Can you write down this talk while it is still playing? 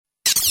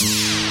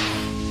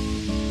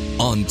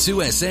On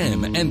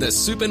 2SM and the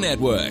Super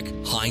Network,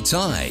 High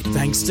Tide.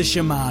 Thanks to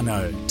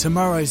Shimano.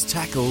 Tomorrow's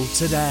tackle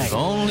today.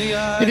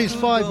 It is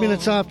 5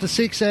 minutes after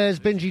 6, as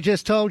Benji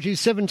just told you.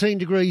 17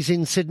 degrees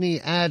in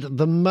Sydney at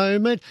the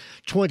moment,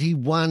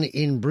 21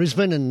 in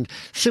Brisbane, and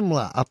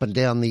similar up and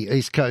down the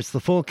east coast. The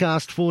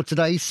forecast for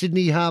today: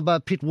 Sydney Harbour,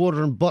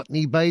 Pittwater and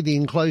Botany Bay. The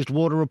enclosed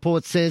water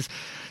report says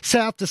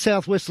south to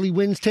southwesterly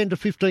winds 10 to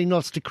 15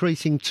 knots,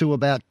 decreasing to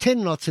about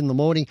 10 knots in the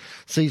morning.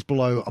 Seas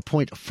below a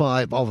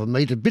 0.5 of a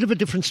metre. Bit of a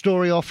different story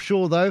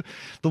offshore, though.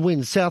 The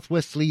winds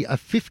southwesterly are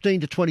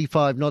 15 to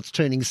 25 knots,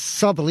 turning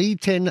southerly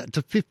 10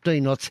 to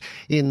 15 knots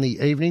in the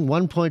evening.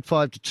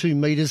 1.5 to 2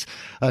 metres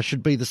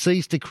should be the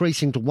seas,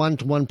 decreasing to 1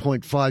 to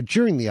 1.5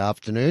 during the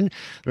afternoon.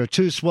 There are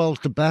two swells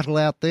to battle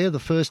out there. The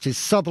first is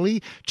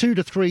southerly, 2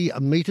 to 3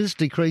 metres,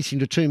 decreasing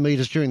to 2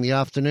 metres during the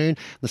afternoon.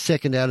 The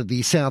second out of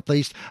the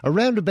southeast,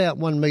 around about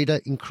 1 metre,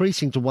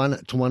 increasing to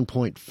 1 to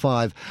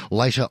 1.5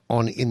 later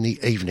on in the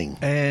evening.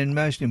 And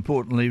most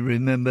importantly,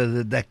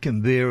 remember that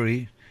can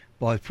vary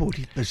by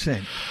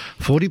 40%.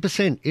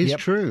 40% is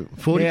true.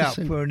 40%. Now,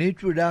 for an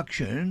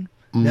introduction,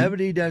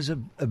 nobody does a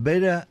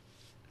better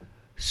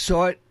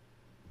sight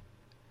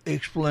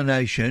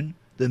explanation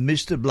than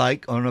Mr.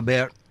 Blake on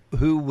about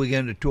who we're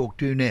going to talk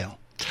to now.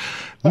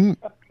 Mark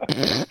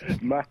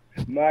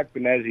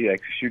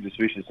Benasiak, shooters,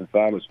 fishers and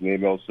farmers from the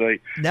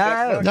MLC.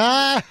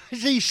 No,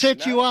 he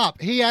set you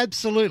up. He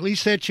absolutely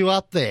set you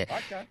up there.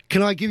 Okay.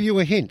 Can I give you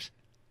a hint?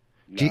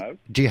 No.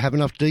 Do you have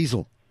enough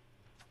diesel?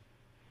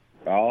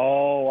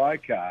 Oh,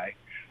 okay.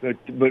 But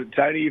it's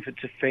only if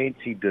it's a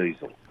fancy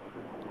diesel.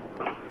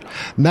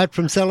 Matt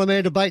from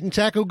Salamander Bait and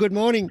Tackle, good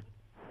morning.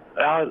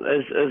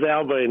 Has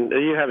Al been... Are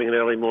you having an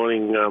early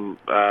morning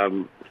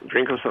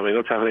drink or something?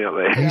 What's happening up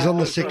there? He's on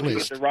the sick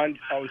list. I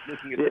was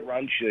looking at the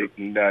run sheet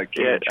and...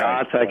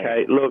 it's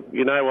okay. Look,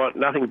 you know what?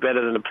 Nothing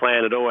better than a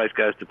plan. It always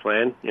goes to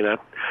plan, you know.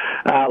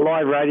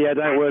 Live radio,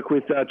 don't work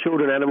with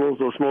children, animals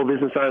or small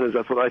business owners,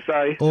 that's what they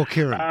say. Or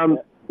Kieran.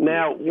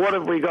 Now, what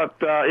have we got?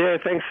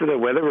 Thanks for the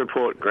weather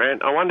report,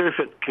 Grant. I wonder if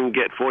it can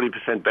get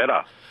 40%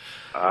 better.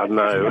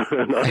 No,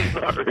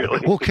 not really.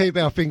 We'll keep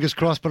our fingers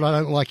crossed, but I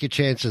don't like your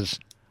chances.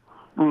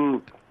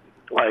 I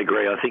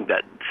agree. I think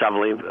that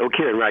southerly.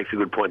 Kieran makes a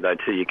good point though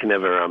too. You can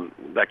never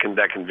that can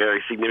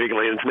vary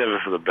significantly, and it's never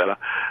for the better.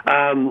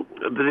 That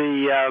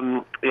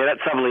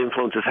southerly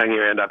influence is hanging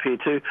around up here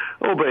too,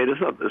 albeit it's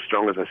not as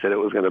strong as I said it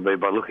was going to be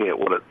by looking at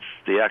what it's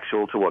the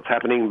actual to what's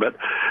happening. But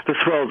the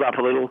swell's up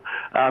a little,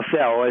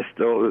 southwest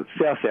or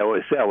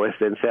southwest,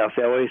 then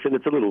southeast, and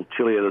it's a little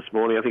chillier this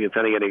morning. I think it's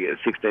only going to get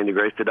 16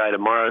 degrees today,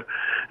 tomorrow,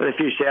 and a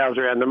few showers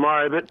around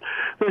tomorrow. But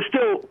there's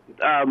still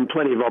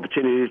plenty of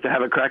opportunities to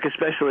have a crack,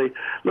 especially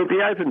look.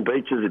 The open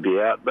beaches would be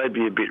out. They'd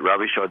be a bit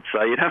rubbish, I'd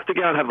say. You'd have to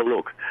go and have a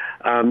look.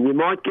 You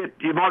might be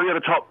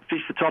able to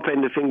fish the top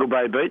end of Fingal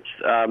Bay Beach,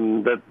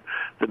 the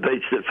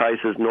beach that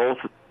faces north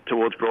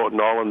towards Broughton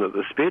Island at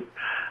the Spit.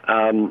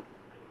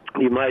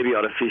 You may be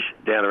able to fish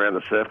down around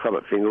the surf club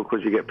at Fingal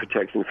because you get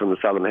protection from the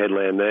southern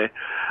headland there.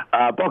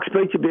 Box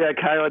Beach would be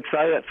okay, I'd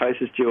say. That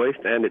faces due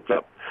east, and it's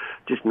up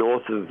just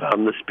north of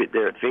the Spit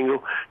there at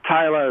Fingal.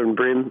 Tailor and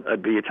Brim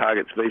would be your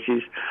target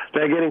species.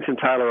 They're getting some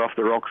tailor off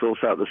the rocks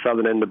also at the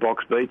southern end of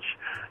Box Beach,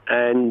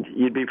 and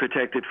you'd be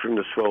protected from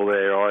the swell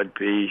there, I'd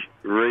be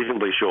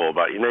reasonably sure,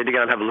 but you need to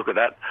go and have a look at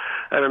that.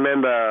 And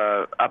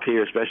remember, up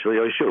here especially,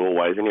 or you should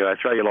always anyway,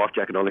 throw your life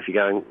jacket on if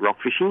you're going rock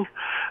fishing.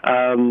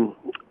 And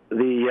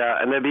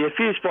there'll be a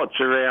few spots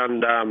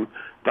around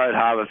Boat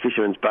Harbour,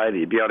 Fisherman's Bay that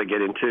you'd be able to get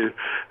into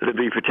that'd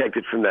be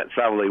protected from that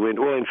southerly wind.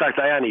 Well, in fact,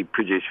 they only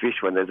produce fish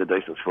when there's a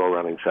decent swell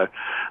running, so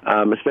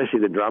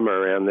especially the drummer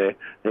around there,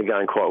 they're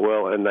going quite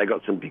well, and they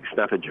got some big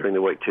snapper during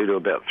the week too, to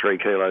about 3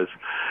 kilos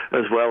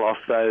as well off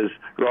those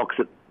rocks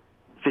at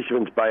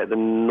Fisherman's Bay at the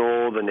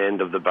northern end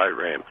of the boat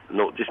ramp,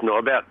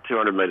 about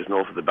 200 metres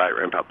north of the boat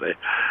ramp up there.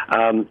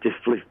 Just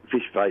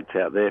fish baits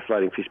out there,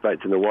 floating fish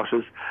baits in the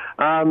washes.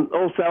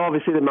 Also,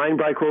 obviously, the main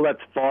break, all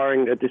that's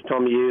firing at this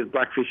time of year.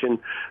 Blackfish and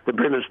the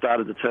brim have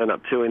started to turn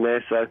up too in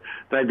there, so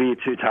they'd be your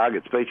two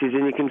target species,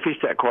 and you can fish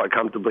that quite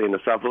comfortably in the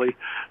southerly.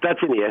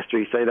 That's in the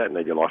estuary, so you don't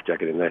need your life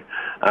jacket in there.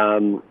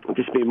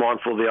 Just be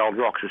mindful of the old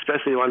rocks,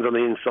 especially the ones on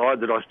the inside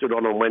that I stood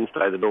on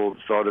Wednesday that all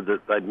decided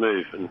that they'd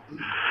move, and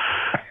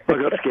I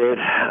got scared.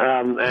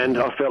 And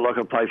I felt like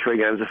I played 3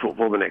 games of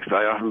football the next day.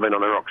 I haven't been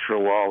on the rocks for a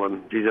while,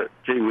 and gee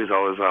whiz,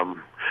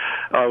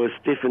 I was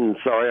stiff and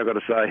sorry, I've got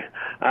to say.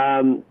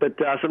 But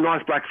some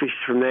nice blackfish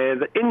from there.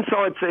 The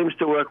inside seems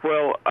to work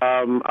well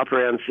up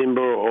around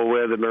Simba or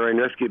where the marine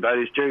rescue boat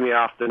is during the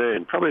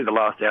afternoon, probably the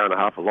last hour and a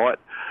half of light.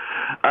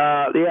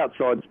 The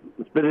outside,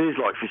 but it is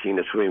like fishing in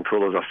a swimming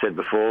pool, as I said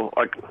before.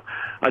 I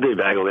do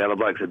bag all the other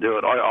blokes that do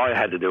it. I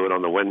had to do it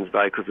on the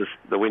Wednesday because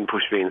the wind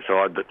pushed me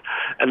inside,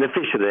 and the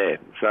fish are there.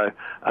 So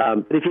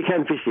but if you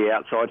can fish the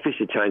outside, fish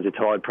the change of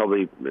tide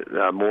probably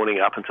morning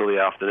up until the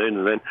afternoon,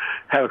 and then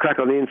have a crack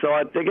on the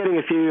inside. They're getting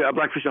a few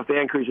blackfish off the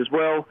anchorage as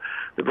well,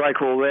 the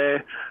breakwall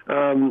there.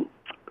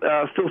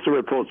 Still some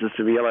reports as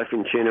to the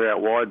yellowfin tuna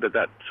out wide, but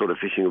that sort of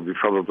fishing will be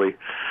probably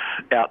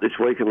out this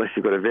week unless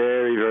you've got a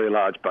very, very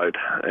large boat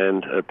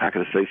and a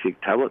packet of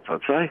seasick tablets,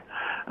 I'd say.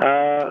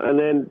 And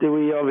then do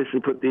we obviously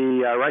put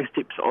the race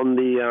tips on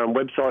the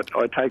website,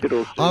 I take it?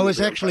 Or I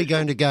was actually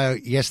going to go,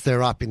 yes,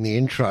 they're up in the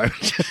intro,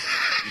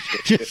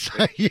 just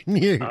so you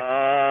knew.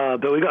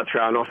 But we got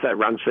thrown off that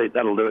run sheet.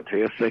 That'll do it to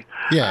you, see.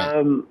 Yeah.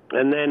 And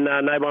then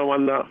Nabon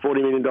won the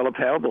 $40 million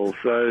Powerball.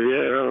 So,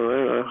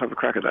 yeah, I'll have a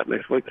crack at that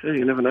next week, too.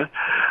 You never know.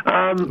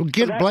 Well,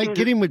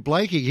 get in with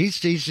Blakey.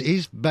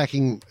 He's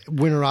backing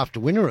winner after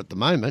winner at the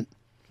moment.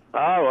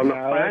 Oh,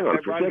 hang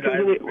on for a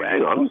second.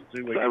 Hang on.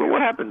 So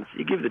what happens?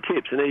 You give the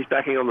tips and he's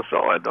backing on the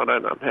side. I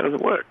don't know. How does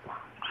it work?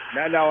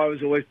 No, I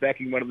was always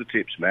backing one of the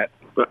tips, Matt.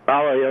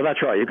 Oh, yeah,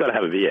 that's right. You've got to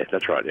have a beer.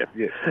 That's right, yeah.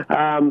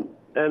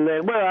 And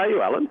then where are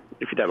you, Alan,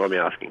 if you don't mind me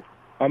asking?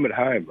 I'm at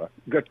home. I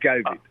got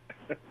COVID.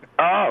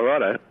 Oh,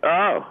 righto.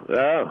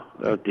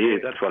 Oh, dear.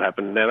 That's what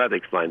happened. Now, that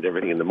explains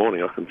everything in the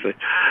morning, I can see.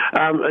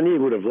 And you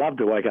would have loved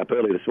to wake up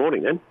early this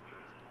morning, then?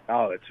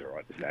 Oh, that's all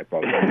right. There's no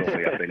problem. I'm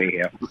normally up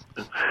anyhow.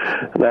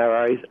 No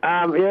worries.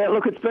 Yeah,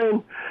 look,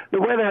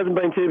 the weather hasn't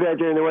been too bad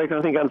during the week.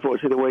 I think,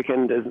 unfortunately, the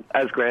weekend,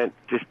 as Grant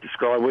just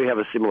described, we have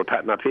a similar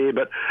pattern up here.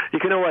 But you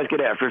can always get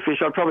out for a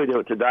fish. I'd probably do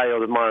it today or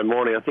tomorrow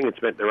morning. I think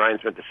the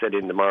rain's meant to set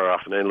in tomorrow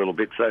afternoon a little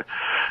bit. So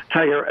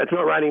it's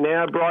not raining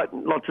now. Bright,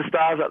 lots of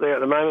stars up there at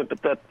the moment,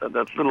 but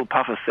that little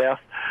puff of south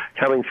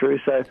coming through.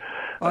 So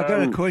I've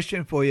got a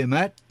question for you,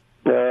 Matt.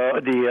 Oh,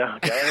 dear.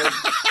 Go ahead.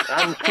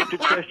 Unscripted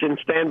question.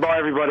 Stand by,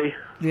 everybody.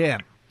 Yeah.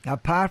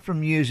 Apart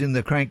from using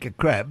the cranker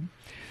crab,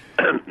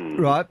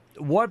 right,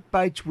 what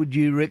baits would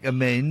you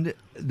recommend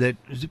that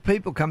as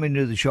people come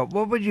into the shop,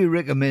 what would you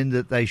recommend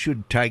that they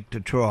should take to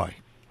try?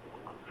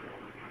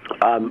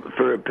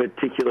 For a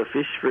particular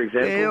fish, for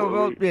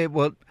example?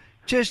 Well,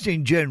 just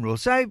in general.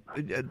 Say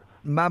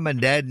mum and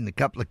dad and a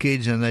couple of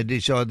kids and they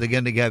decide they're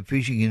going to go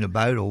fishing in a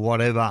boat or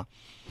whatever.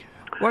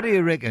 What do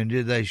you reckon?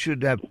 Do they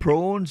should have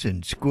prawns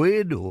and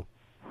squid or?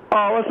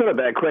 Oh, that's not a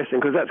bad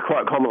question because that's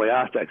quite commonly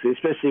asked, actually,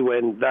 especially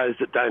when those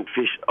that don't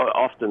fish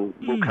often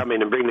will come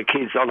in and bring the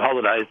kids on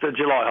holidays. The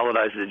July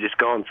holidays are just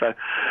gone. So,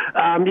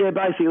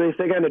 basically, if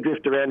they're going to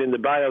drift around in the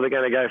bay or they're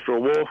going to go for a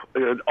wharf,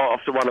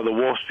 off to one of the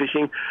wharfs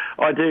fishing,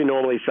 I do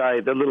normally say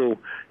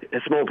a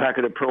small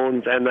packet of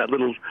prawns and that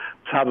little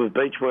tub of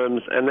beach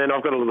worms, and then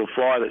I've got a little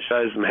flyer that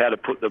shows them how to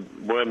put the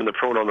worm and the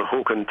prawn on the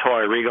hook and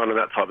tie a rig on and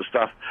that type of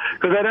stuff.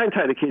 Because they don't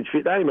take the kids,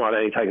 they might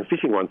only take them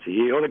fishing once a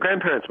year, or the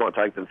grandparents might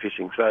take them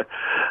fishing. So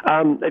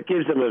it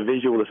gives them a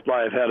visual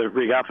display of how to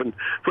rig up and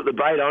put the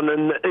bait on,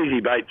 and easy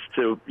baits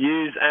to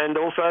use, and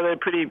also they're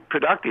pretty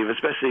productive,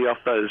 especially off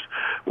those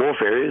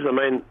wharf areas. I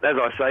mean, as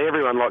I say,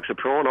 everyone likes a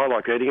prawn. I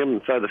like eating them,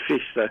 and so the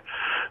fish. So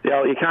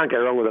you can't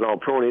go wrong with an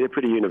old prawnie. They're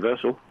pretty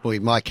universal. We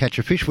might catch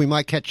a fish. We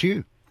might catch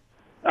you.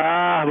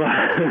 I've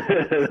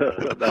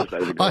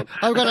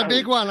got a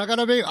big one.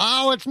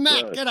 Oh, it's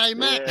Matt. G'day,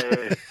 Matt.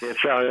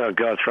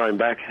 Yeah, throw him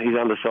back. He's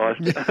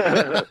undersized.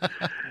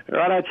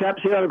 Righto,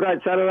 chaps. You have a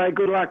great Saturday.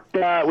 Good luck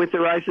with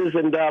the races,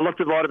 and lots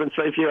of vitamin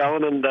C for you,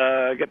 Alan, and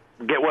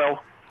get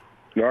well.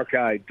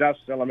 Okay. Duff,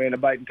 Salamander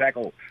Bait and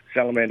Tackle.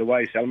 Salamander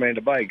Way,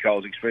 Salamander Bay,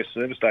 Coles Express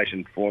Service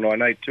Station,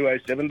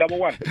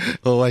 498-20711.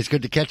 Always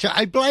good to catch up.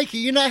 Hey, Blakey,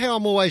 you know how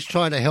I'm always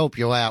trying to help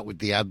you out with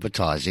the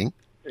advertising?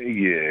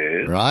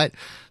 Yeah. Right?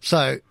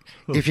 So,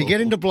 if you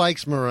get into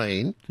Blake's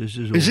Marine, is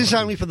this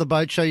only for the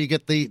boat show you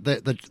get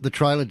the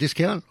trailer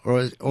discount?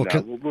 Or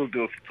we'll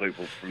do it for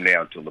people from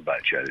now until the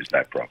boat show. There's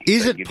no problem.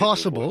 Is it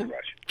possible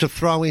to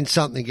throw in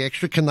something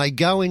extra? Can they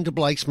go into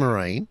Blake's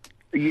Marine,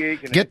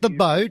 get the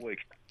boat,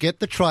 get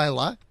the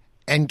trailer,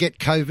 and get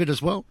COVID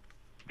as well?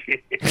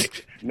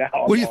 No.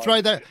 Will you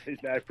throw that?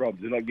 There's no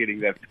problem. They're not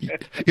getting that.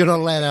 You're not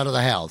allowed out of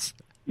the house?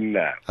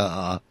 No.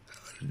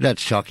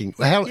 That's shocking.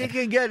 You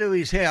can go to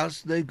his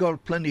house. They've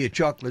got plenty of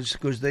chocolates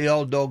because the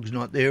old dog's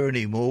not there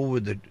anymore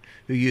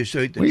who used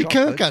to eat the chocolates. You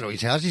can't go to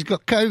his house. He's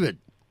got COVID.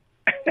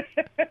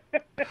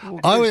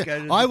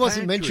 I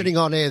wasn't mentioning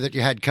on air that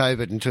you had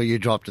COVID until you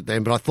dropped it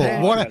then, but I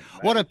thought,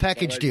 what a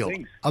package deal.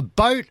 Things. A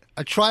boat,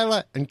 a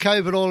trailer, and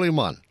COVID all in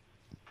one.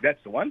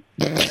 That's the one.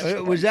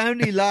 It was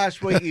only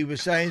last week he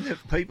was saying that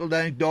people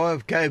don't die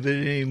of COVID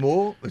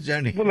anymore. Well,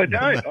 they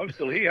don't. I'm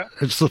still here.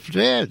 It's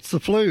the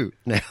flu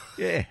now.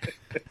 Yeah.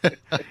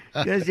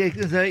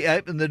 They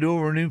open the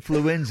door on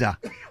influenza.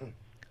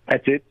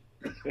 That's it.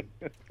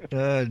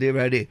 Oh,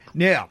 dear.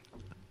 Now,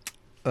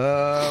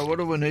 what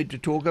do we need to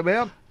talk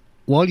about?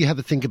 While you have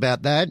a think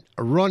about that,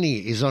 Ronnie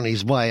is on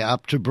his way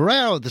up to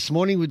Barrow this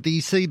morning with the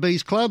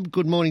Seabees Club.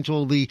 Good morning to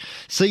all the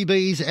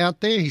Seabees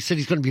out there. He said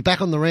he's going to be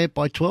back on the ramp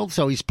by 12,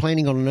 so he's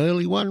planning on an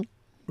early one.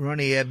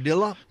 Ronnie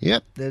Abdullah.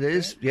 Yep. That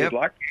is. Yep. Good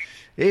luck.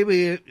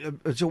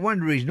 It's a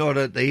wonder he's not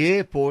at the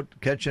airport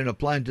catching a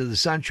plane to the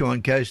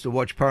Sunshine Coast to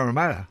watch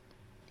Parramatta.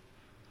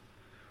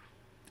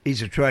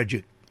 He's a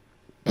tragic.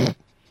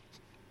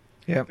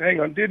 Yep. Hang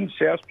on, didn't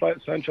South play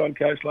at Sunshine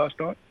Coast last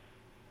night?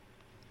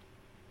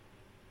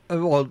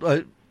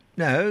 No,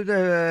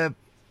 the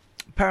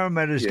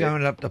Parramatta's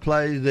going up to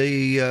play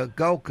the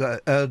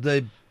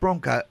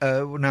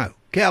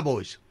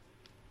Cowboys.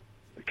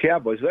 The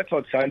Cowboys. That's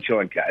on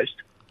Sunshine Coast.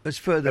 It's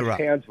further up.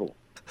 Townsville.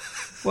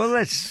 Well,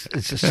 it's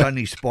a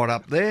sunny spot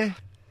up there.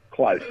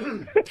 Close.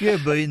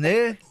 You've been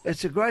there.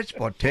 It's a great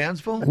spot,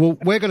 Townsville. Well,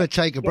 we're going to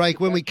take a break.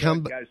 When we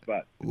come, Coast,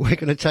 but we're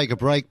going to take a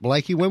break,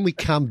 Blakey. When we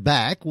come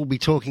back, we'll be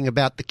talking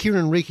about the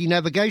Kieran Reiki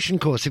navigation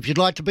course. If you'd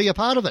like to be a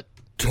part of it.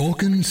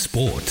 Talkin'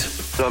 Sport.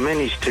 I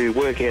managed to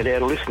work out how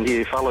to listen to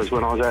you fellas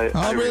when I was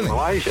over in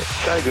Malaysia.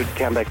 So good to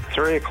come back at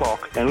 3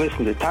 o'clock and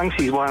listen to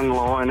Tungsy's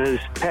one-liners,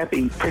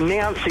 Pappy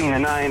pronouncing the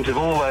names of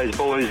all those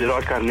boys that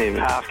I couldn't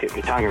even half get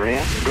my tongue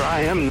around.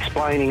 Graham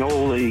explaining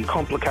all the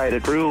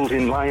complicated rules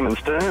in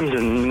layman's terms,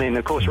 and then,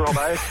 of course,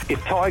 Robbo.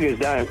 If Tigers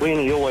don't win,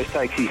 he always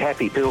takes his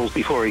happy pills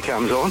before he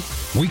comes on.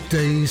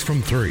 Weekdays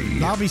from 3.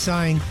 They'll be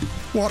saying,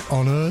 what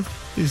on earth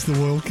is the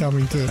world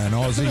coming to? An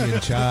Aussie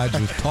in charge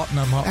with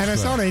Tottenham Hotspur. And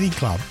it's not any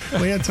club.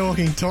 We are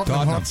talking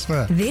Tottenham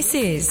Hotspur. This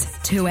is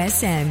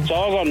 2SM. So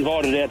I got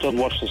invited out to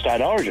watch the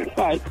State Origin.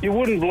 Mate, you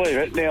wouldn't believe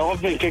it. Now, I've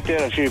been kicked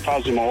out of a few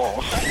pubs in my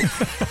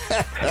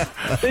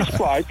life. This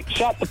bloke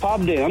shut the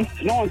pub down at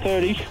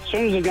 9:30 as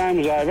soon as the game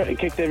was over and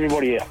kicked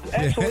everybody out.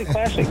 Absolutely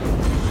classic.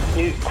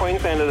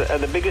 Queensland are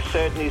the biggest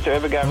certainties to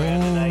ever go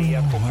around in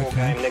a football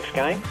game next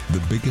game. The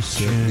biggest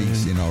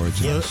certainties in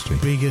Origin history.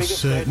 Biggest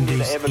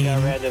certainties to ever go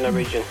around in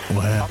Origin.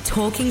 Wow.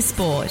 Talking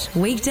Sport,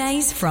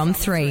 weekdays from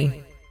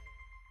 3.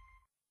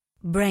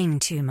 Brain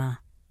tumour,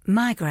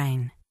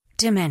 migraine,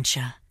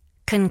 dementia,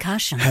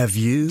 concussion. Have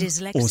you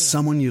dyslexia, or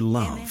someone you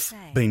love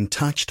MSA, been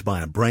touched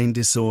by a brain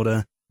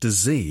disorder,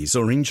 disease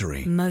or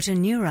injury? motor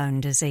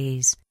neurone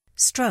disease,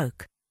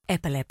 stroke,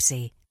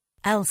 epilepsy,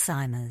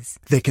 Alzheimer's.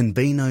 There can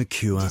be no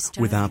cure Dystonia,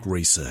 without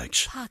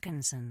research.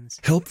 Parkinson's.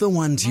 Help the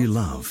ones you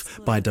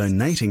love by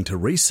donating to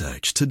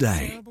research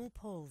today. Cerebral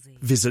palsy.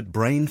 Visit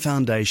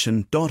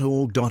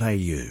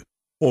brainfoundation.org.au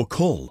or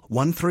call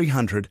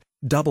 1300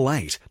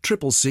 88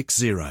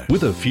 660.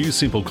 With a few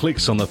simple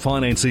clicks on the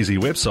Finance Easy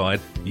website,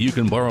 you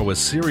can borrow a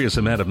serious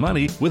amount of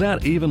money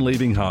without even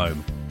leaving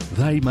home.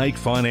 They make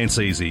finance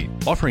easy,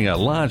 offering a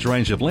large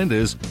range of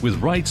lenders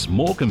with rates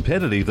more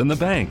competitive than the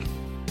bank.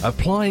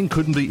 Applying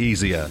couldn't be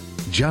easier.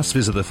 Just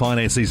visit the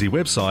Finance Easy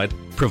website,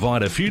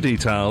 provide a few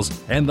details,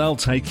 and they'll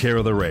take care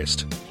of the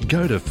rest.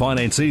 Go to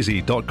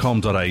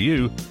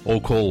financeeasy.com.au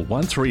or call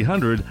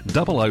 1300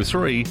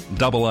 003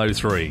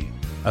 003.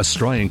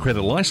 Australian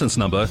credit licence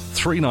number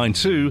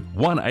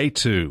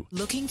 392182.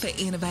 Looking for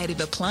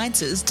innovative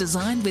appliances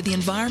designed with the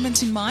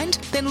environment in mind?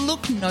 Then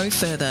look no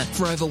further.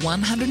 For over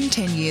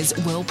 110 years,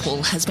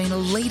 Whirlpool has been a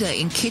leader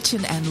in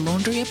kitchen and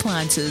laundry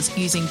appliances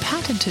using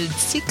patented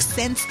 6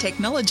 Sense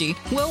technology.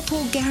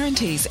 Whirlpool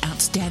guarantees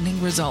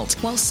outstanding results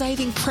while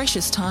saving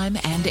precious time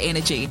and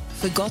energy.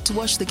 Forgot to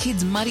wash the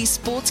kids' muddy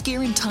sports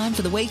gear in time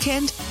for the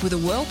weekend? With a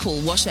Whirlpool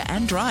washer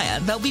and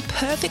dryer, they'll be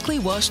perfectly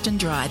washed and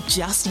dried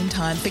just in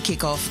time for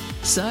kickoff.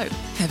 So,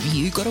 have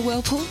you got a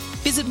Whirlpool?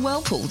 Visit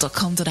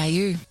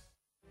whirlpool.com.au.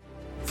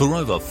 For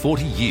over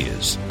 40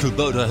 years,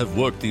 Kubota have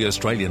worked the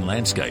Australian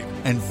landscape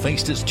and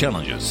faced its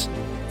challenges.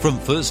 From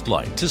first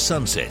light to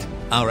sunset,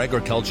 our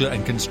agriculture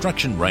and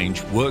construction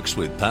range works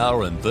with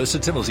power and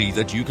versatility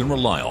that you can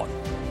rely on.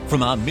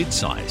 From our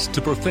mid-size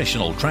to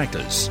professional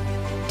tractors,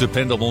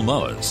 dependable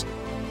mowers,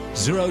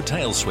 zero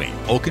tail swing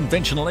or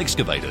conventional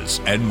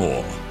excavators, and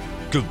more.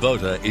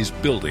 Kubota is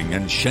building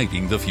and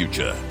shaping the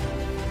future.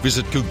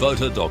 Visit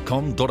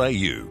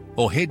kubota.com.au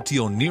or head to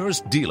your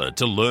nearest dealer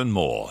to learn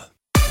more.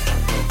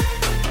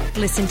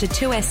 Listen to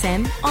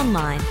 2SM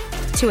online.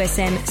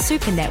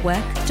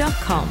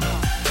 2smsupernetwork.com.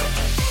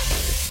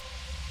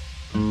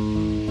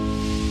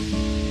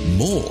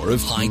 More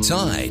of High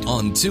Tide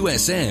on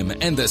 2SM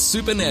and the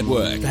Super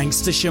Network.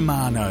 Thanks to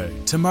Shimano.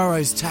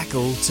 Tomorrow's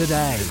tackle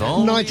today.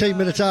 19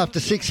 minutes after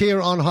 6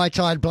 here on High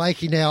Tide.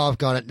 Blakey, now I've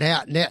got it.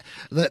 Now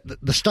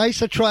the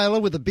Stacer trailer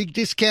with a big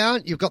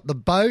discount, you've got the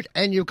boat,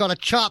 and you've got a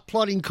chart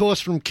plotting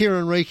course from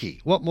Kieran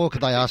Reiki. What more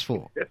could they ask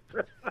for?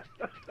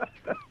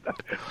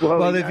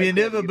 Well, if you've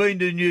never been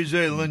to New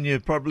Zealand, you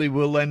probably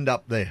will end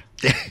up there.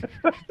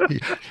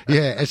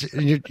 Yeah,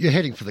 you're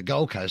heading for the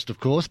Gold Coast, of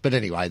course. But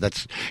anyway,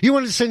 you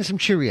wanted to send some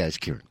Cheerios,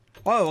 Kieran.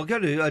 Oh,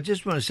 I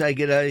just want to say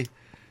g'day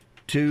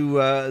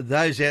to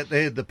those out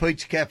there at the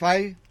Pizza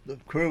Cafe, the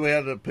crew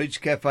out at the Pizza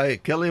Cafe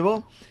at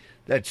Kellyville.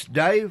 That's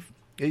Dave.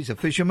 He's a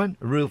fisherman,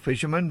 a real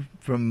fisherman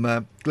from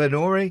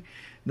Glenorrey.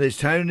 There's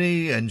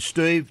Tony and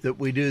Steve that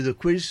we do the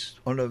quiz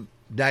on a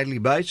daily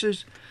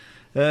basis.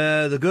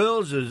 The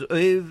girls is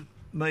Eve,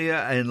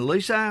 Mia and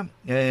Lisa,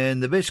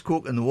 and the best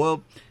cook in the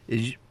world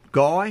is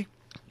Guy.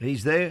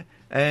 He's there.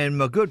 And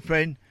my good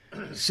friend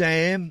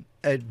Sam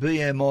at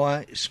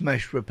BMI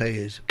Smash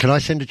Repairs. Can I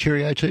send a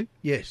Cheerio too?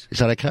 Yes. Is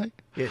that okay?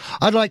 Yes.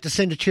 I'd like to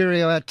send a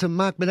Cheerio out to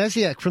Mark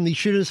Manasiak from the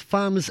Shooters,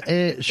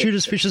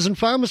 Fishers and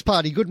Farmers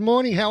Party. Good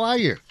morning. How are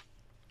you?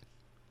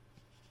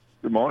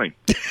 Good morning.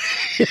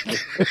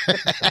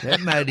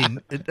 That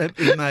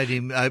made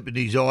him open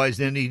his eyes.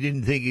 Then he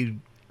didn't think he'd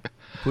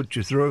put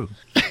you through.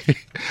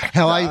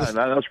 How are you? No,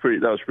 that was pretty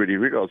good.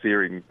 I was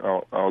hearing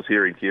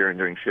Kieran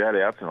doing shout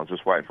outs, and I was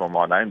just waiting for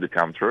my name to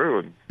come through.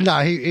 And No,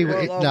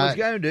 I was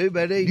going to,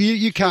 but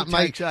you can't he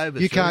takes over,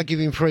 you so- can't give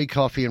him free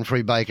coffee and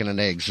free bacon and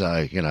eggs.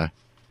 So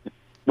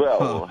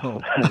well,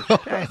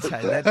 Don't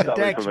say that. The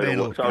tax man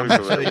will come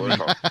and see me.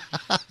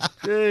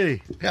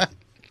 Gee.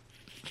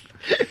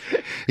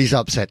 he's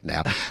upset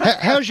now.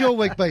 How's your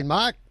week been,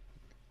 Mark?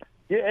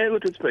 yeah,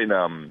 look, it's been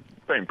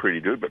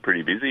pretty good, but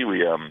pretty busy.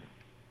 We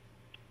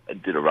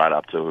did a run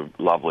up to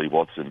lovely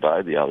Watson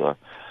Bay the other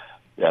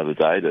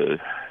day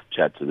to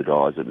chat to the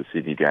guys at the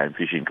Sydney Game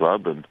Fishing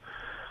Club and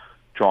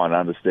try and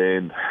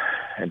understand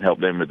and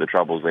help them with the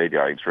troubles they're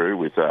going through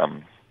with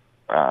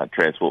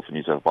Transport for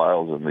New South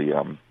Wales and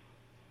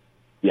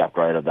the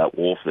upgrade of that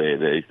wharf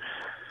there. If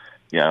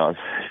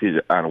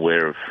you're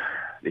unaware of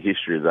the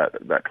history of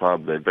that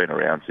club, they've been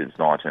around since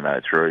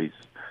 1903.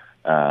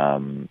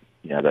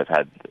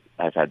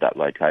 They've had that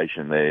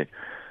location there,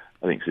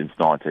 I think, since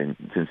the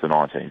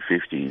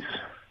 1950s.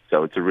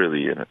 So it's a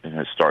really an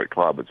historic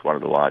club. It's one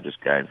of the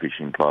largest game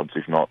fishing clubs,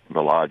 if not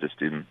the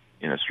largest in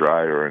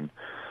Australia,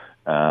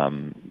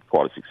 and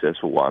quite a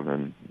successful one.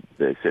 And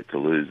they're set to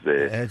lose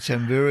their Had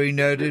some very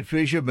noted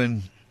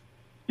fishermen.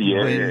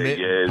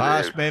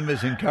 Past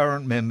members and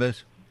current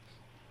members.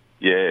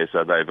 Yeah,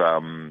 so they're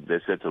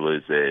set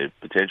to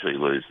potentially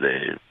lose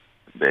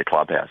their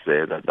clubhouse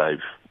there. That they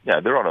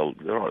were on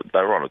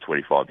a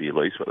 25-year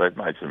lease, but they've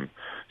made some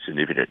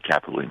significant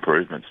capital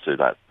improvements to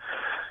that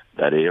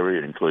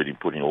area, including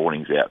putting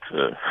awnings out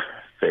for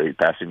ferry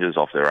passengers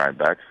off their own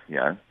back.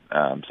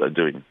 So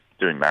doing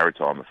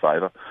Maritime a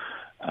favour.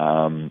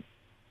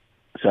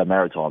 So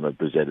Maritime have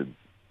presented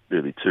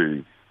really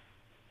two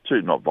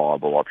not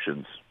viable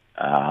options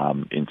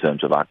in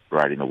terms of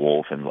upgrading the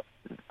wharf, and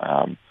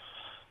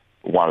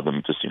one of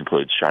them just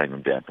includes shutting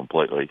them down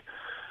completely,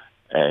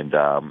 and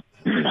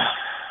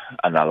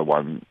another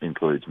one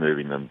includes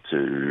moving them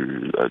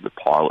to the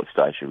pilot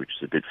station, which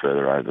is a bit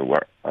further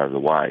over the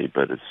way,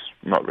 but it's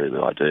not really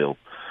ideal.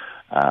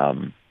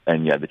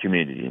 The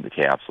community and the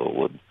council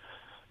would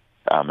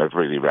have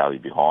really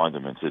rallied behind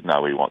them and said,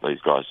 "No, we want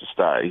these guys to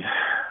stay."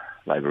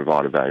 They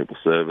provide a valuable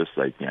service.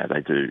 They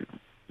do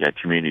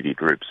community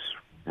groups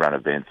run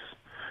events.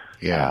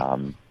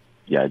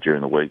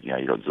 During the week,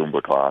 you got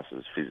Zumba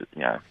classes,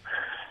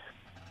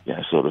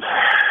 sort of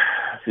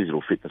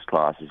physical fitness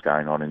classes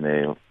going on in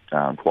there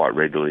quite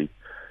regularly.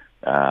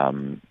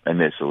 And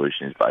their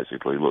solution is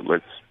basically, look,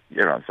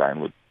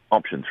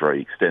 option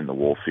 3, extend the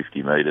wharf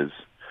 50 metres.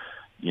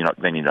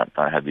 Then you don't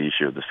have the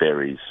issue of the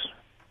ferries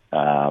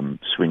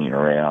swinging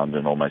around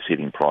and almost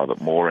hitting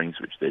private moorings,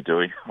 which they're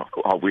doing.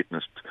 I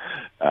witnessed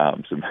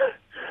some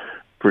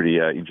pretty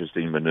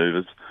interesting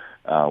manoeuvres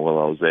while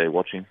I was there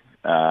watching.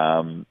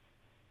 And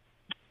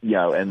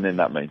then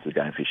that means the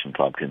Game Fishing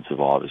Club can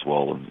survive as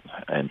well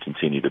and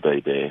continue to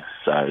be there.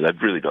 So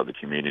they've really got the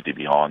community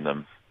behind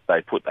them.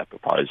 They put that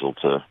proposal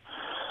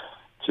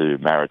to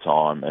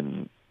Maritime,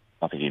 and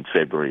I think in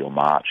February or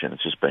March, and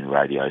it's just been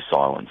radio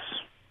silence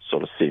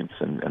sort of since,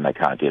 and they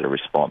can't get a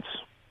response.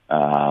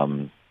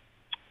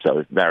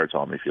 So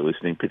Maritime, if you're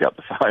listening, pick up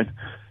the phone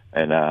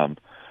and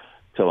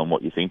tell them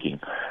what you're thinking,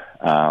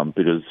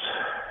 because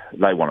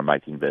they want to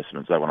make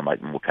investments, they want to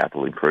make more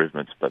capital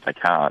improvements, but they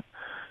can't,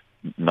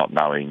 not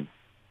knowing,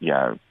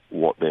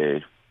 what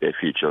their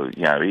future,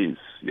 is.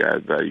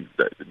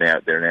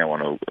 They're now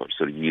on a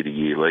sort of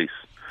year-to-year lease.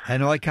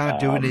 And I can't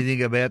do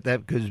anything about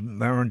that because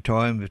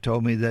Maritime have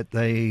told me that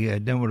they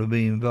don't want to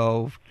be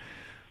involved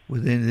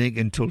with anything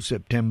until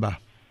September.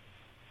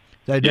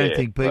 They don't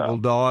think people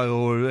die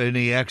or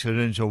any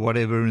accidents or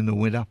whatever in the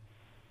winter.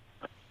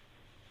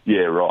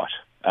 Yeah, right.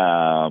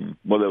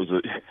 Well, there was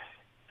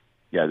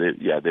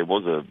there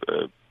was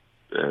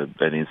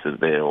an incident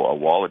there a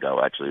while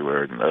ago actually,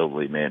 where an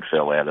elderly man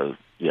fell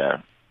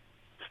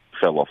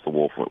off the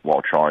wharf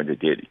while trying to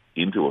get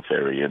into a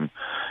ferry, and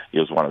he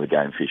was one of the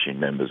game fishing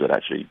members that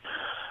actually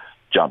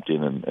jumped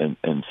in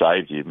and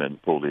saved him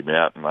and pulled him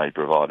out, and they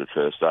provided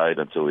first aid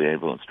until the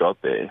ambulance got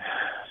there.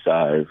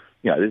 So,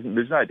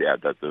 there's no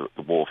doubt that the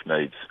wharf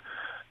needs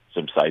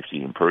some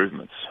safety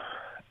improvements.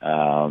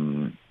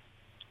 And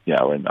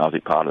I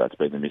think part of that's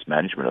been the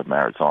mismanagement of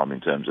Maritime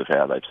in terms of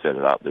how they've set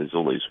it up. There's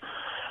all these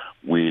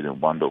weird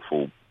and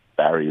wonderful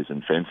barriers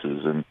and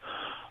fences, and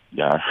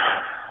I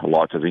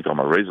like to think I'm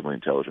a reasonably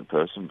intelligent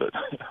person, but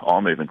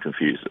I'm even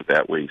confused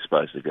about where you're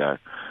supposed to go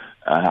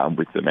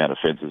with the amount of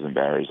fences and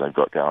barriers they've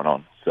got going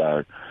on.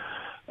 So,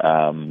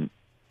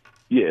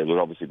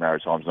 obviously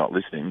Maritime's not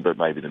listening, but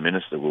maybe the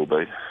minister will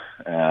be,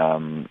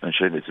 and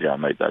she needs to go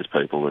and meet those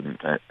people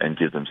and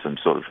give them some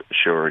sort of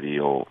surety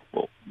or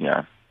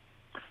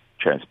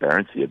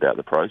transparency about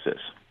the process.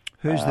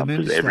 Who's the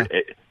minister?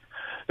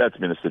 That's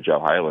Minister Joe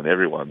Halen.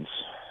 Everyone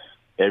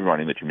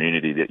in the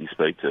community that you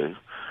speak to,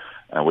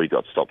 and we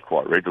got stopped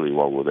quite regularly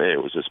while we were there.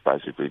 It was just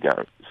basically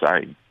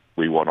saying,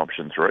 we want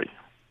option 3.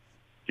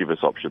 Give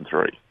us option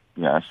 3.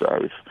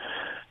 So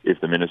if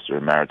the Minister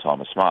and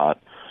Maritime are smart,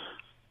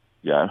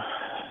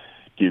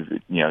 give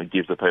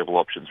the people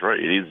option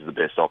 3. It is the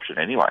best option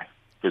anyway,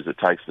 because it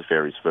takes the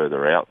ferries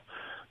further out.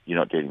 you're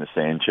not getting the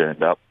sand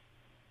churned up,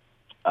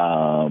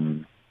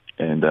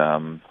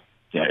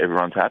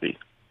 everyone's happy.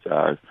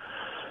 So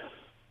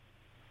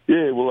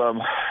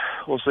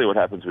we'll see what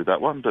happens with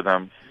that one. But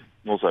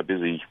also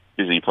busy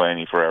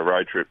planning for our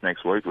road trip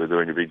next week. We're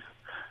doing a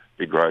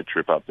big road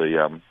trip up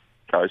the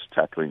coast,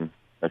 tackling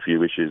a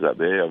few issues up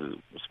there. I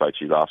spoke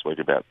to you last week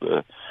about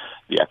the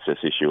access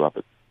issue up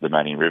at the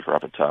Manning River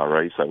up at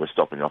Taree, so we're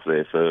stopping off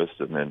there first,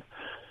 and then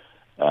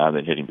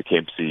heading to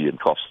Kempsey and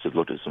Coffs to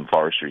look at some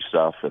forestry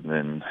stuff, and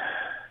then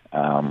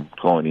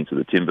calling into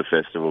the Timber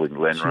Festival in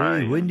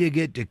Glenray. When you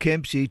get to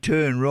Kempsey,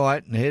 turn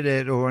right and head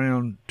out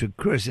around to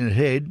Crescent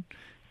Head,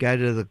 go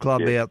to the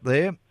club out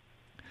there.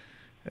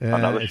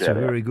 It's a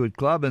very good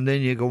club, and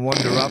then you can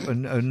wander up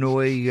and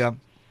annoy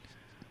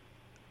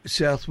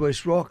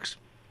Southwest Rocks.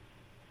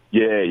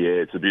 Yeah,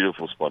 it's a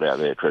beautiful spot out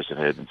there, Crescent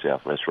Head and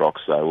Southwest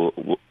Rocks. So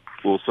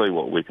we'll see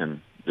what we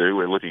can do.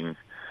 We're looking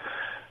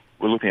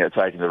at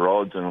taking the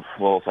rods, and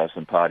we'll also have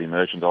some party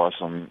merchandise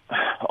on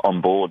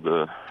board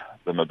the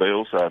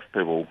mobile. So if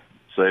people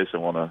see us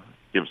and want to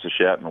give us a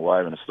shout and a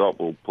wave and a stop,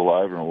 we'll pull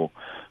over and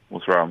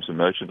we'll throw them some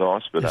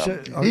merchandise. But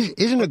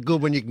isn't it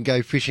good when you can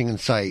go fishing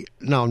and say,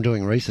 "No, I'm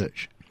doing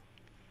research"?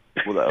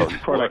 Well,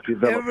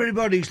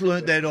 everybody's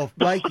learnt that off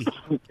Blakey.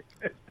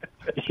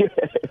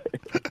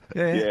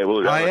 Yeah.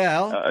 Well,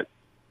 Al,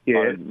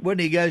 when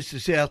he goes to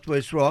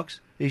Southwest Rocks,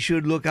 he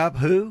should look up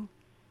who?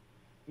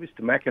 Mr.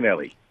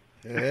 McAnally.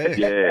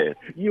 Yeah.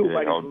 You were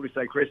waiting for me to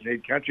say Crescent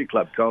Head Country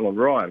Club, Colin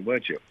Ryan,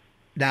 weren't you?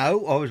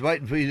 No, I was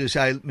waiting for you to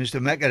say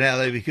Mr.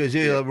 McAnally, because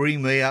he'll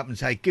ring me up and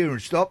say, "Kieran,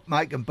 stop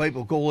making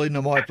people call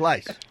into my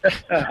place."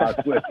 I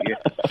swear,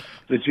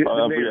 for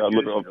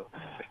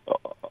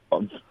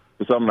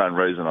some unknown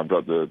reason, I've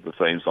got the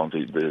theme song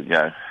to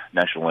the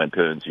National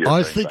Lampoon's. I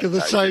was thinking the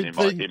same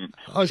thing.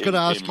 I was going to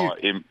ask you.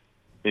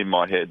 In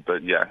my head,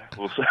 but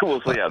we'll see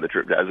how the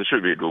trip goes. It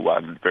should be a good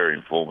one, very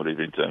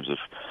informative in terms of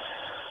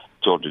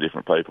talking to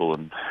different people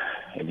and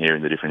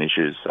hearing the different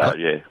issues. So,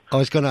 I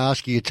was going to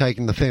ask you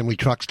taking the family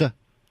truckster?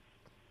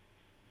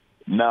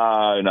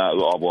 No.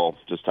 Well,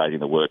 just taking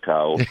the work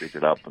car, or pick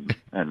it up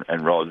and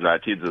ride. No,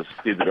 kids have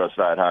got to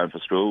stay at home for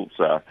school,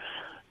 so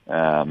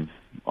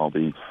I'll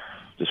be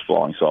just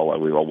flying solo.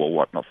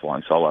 Not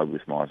flying solo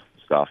with my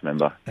staff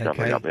member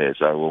travelling up there.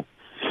 So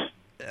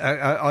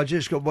I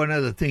just got one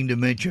other thing to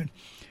mention.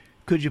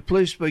 Could you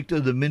please speak to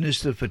the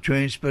Minister for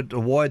Transport to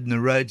widen the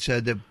road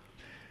so that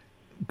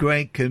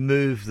Grant can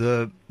move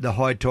the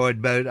high tide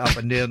boat up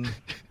and down?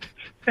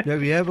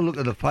 Have you ever looked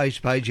at the face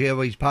page how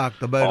he's parked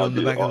the boat on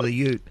the back of the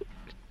ute?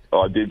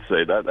 I did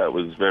see that. That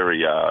was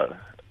very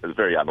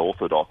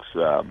unorthodox.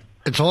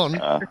 It's on.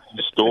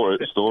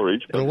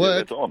 Storage. It'll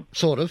work. It's on.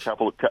 Sort of.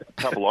 Couple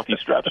locky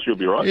straps, you'll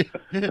be right.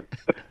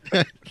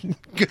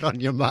 Good on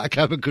you, Mark.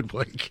 Have a good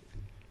week.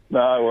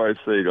 No worries.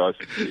 See you guys.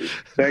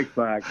 Thanks,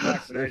 Mark.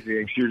 Mark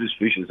Bonazzi, Shooters,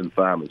 Fishers and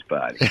Farmers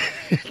Party.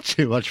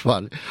 Too much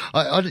fun.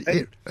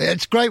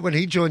 It's great when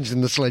he joins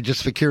in the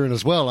sledges for Kieran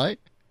as well, eh?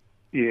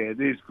 Yeah,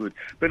 it is good.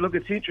 But look,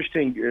 it's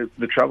interesting,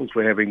 the troubles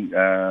we're having,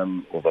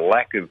 or the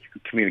lack of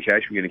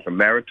communication we're getting from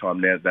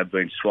Maritime now, they've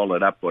been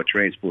swallowed up by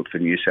Transport for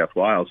New South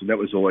Wales, and that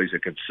was always a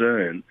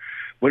concern.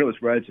 When it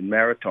was Roads and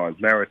Maritime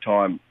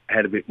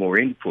had a bit more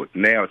input.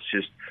 Now it's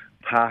just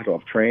part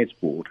of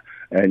Transport.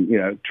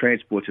 And,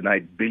 Transport's an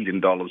 $8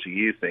 billion a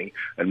year thing,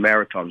 and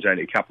Maritime's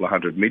only a couple of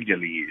 $100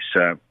 million a year.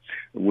 So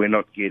we're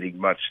not getting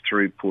much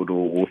throughput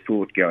or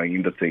thought going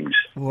into things.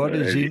 What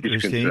is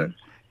interesting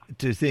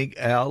to think,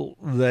 Al,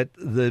 that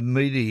the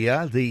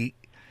media, the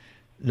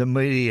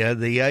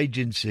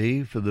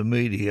agency for the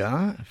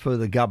media, for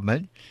the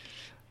government,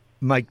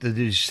 make the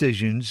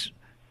decisions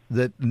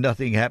that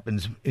nothing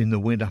happens in the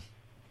winter.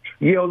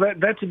 Yeah, well,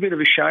 that's a bit of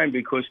a shame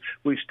because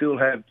we still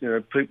have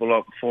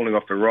people falling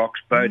off the rocks,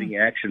 boating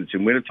accidents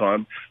in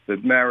wintertime.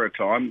 But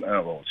Maritime,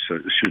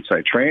 should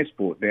say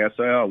Transport now,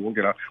 say,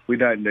 we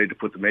don't need to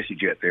put the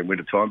message out there in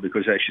wintertime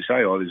because, as you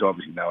say, there's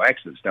obviously no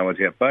accidents, no one's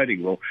out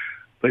boating. Well,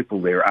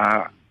 people there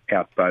are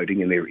out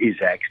boating and there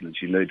is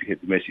accidents. You need to get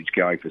the message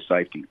going for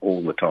safety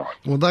all the time.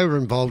 Well, they were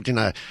involved in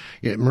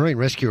Marine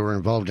Rescue were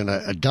involved in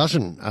a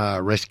dozen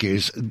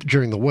rescues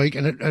during the week,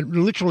 and it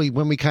literally,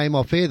 when we came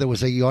off air, there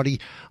was a yachty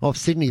off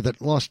Sydney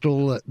that lost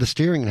all the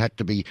steering and had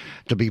to be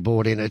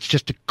brought in. It's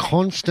just a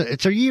constant,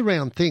 it's a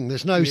year-round thing.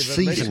 There's no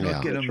season now. Let's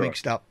not get them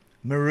mixed up.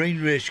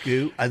 Marine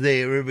Rescue are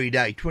there every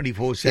day,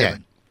 24/7. Yeah.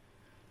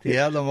 The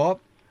other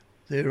mob,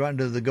 they're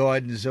under the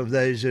guidance of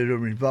those that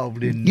are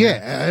involved in...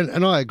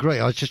 and I agree.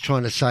 I was just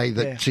trying to say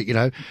that,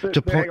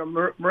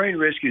 Marine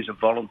Rescue is a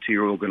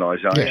volunteer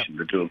organisation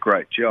that do a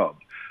great job.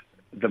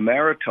 The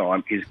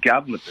Maritime is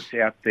government that's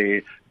out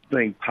there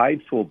being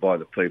paid for by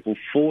the people,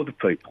 for the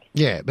people.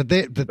 Yeah, but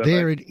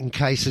there in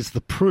case is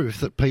the proof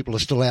that people are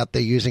still out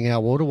there using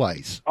our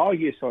waterways. Oh,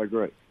 yes, I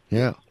agree.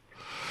 Yeah.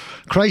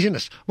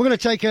 Craziness. We're going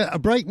to take a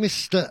break,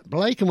 Mr.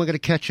 Blake, and we're going to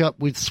catch up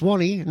with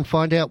Swanee and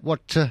find out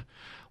what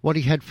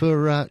he had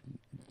for...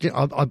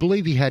 I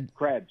believe he had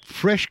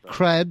fresh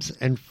crabs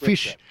and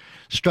fish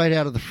straight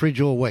out of the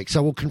fridge all week.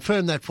 So we'll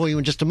confirm that for you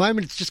in just a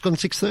moment. It's just gone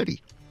 6:30.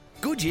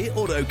 Goodyear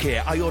Auto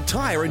Care are your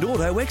tyre and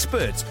auto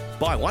experts.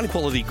 Buy one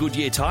quality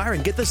Goodyear tyre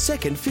and get the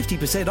second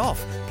 50%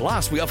 off.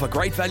 Plus, we offer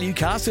great value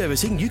car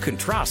servicing you can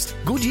trust.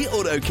 Goodyear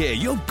Auto Care,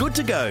 you're good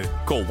to go.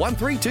 Call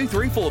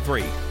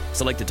 132343.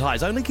 Selected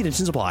tyres only,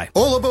 conditions apply.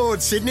 All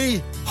aboard,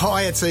 Sydney.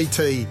 Hi, it's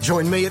ET.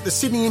 Join me at the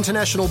Sydney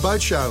International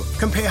Boat Show.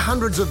 Compare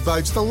hundreds of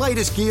boats, the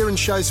latest gear and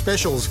show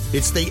specials.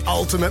 It's the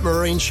ultimate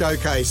marine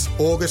showcase.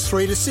 August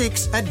 3 to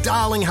 6 at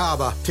Darling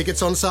Harbour.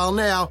 Tickets on sale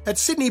now at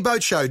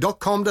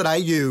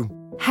sydneyboatshow.com.au.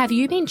 Have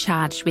you been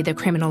charged with a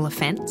criminal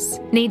offence?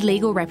 Need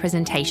legal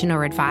representation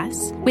or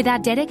advice? With our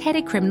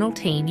dedicated criminal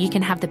team, you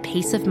can have the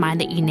peace of mind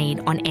that you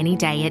need on any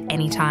day at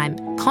any time.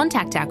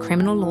 Contact our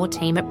criminal law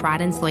team at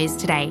Bryden's Lawyers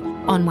today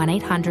on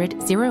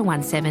 1800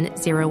 017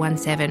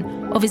 017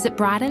 or visit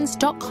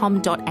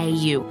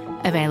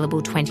brydens.com.au.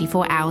 Available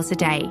 24 hours a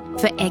day.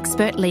 For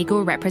expert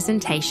legal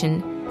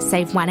representation,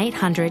 save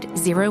 1800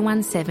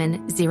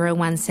 017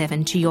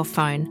 017 to your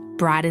phone.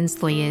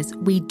 Bryden's Lawyers,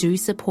 we do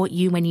support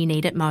you when you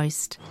need it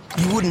most.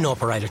 You wouldn't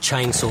operate a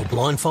chainsaw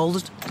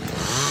blindfolded.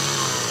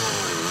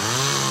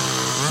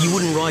 You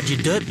wouldn't ride your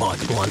dirt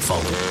bike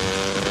blindfolded.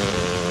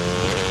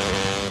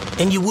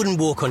 And you wouldn't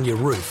walk on your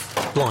roof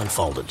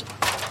blindfolded.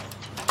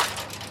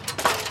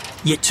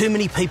 Yet too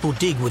many people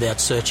dig without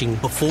searching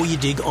before you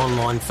dig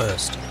online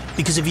first.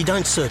 Because if you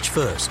don't search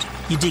first,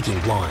 you're digging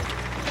blind.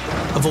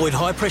 Avoid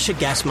high-pressure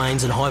gas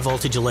mains and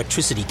high-voltage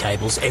electricity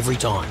cables every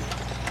time.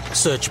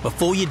 Search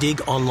before you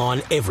dig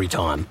online every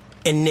time.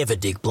 And never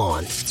dig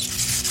blind.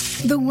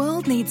 The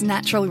world needs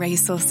natural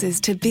resources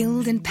to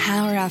build and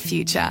power our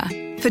future.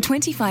 For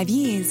 25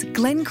 years,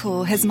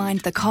 Glencore has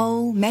mined the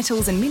coal,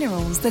 metals and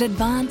minerals that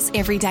advance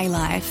everyday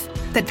life,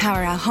 that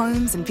power our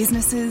homes and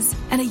businesses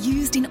and are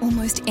used in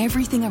almost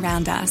everything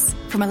around us,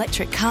 from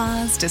electric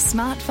cars to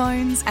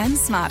smartphones and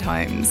smart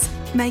homes,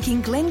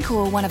 making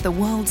Glencore one of the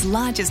world's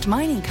largest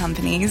mining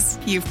companies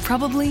you've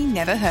probably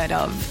never heard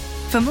of.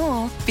 For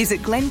more,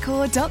 visit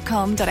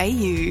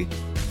glencore.com.au.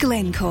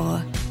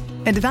 Glencore.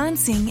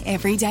 Advancing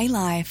everyday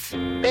life.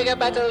 Bigger,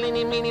 better,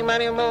 leany, meeny,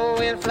 money, mo,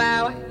 and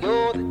flour.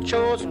 You're the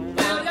chosen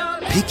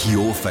one. Pick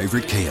your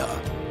favourite Kia.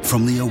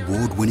 From the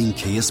award-winning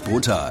Kia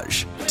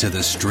Sportage to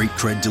the street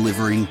cred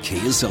delivering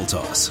Kia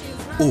Seltos.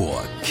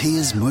 Or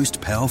Kia's most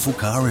powerful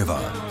car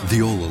ever,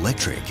 the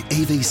all-electric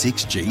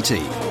EV6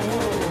 GT.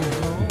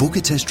 Book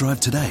a test drive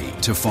today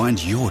to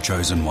find your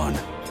chosen one.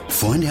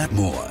 Find out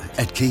more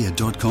at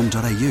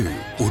kia.com.au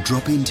or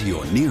drop into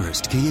your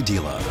nearest Kia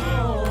dealer.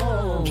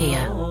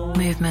 Kia,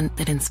 movement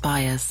that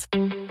inspires.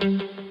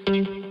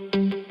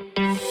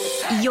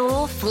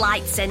 Your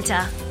Flight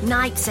Centre,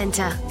 Night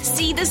Centre,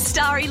 See the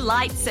Starry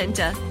Light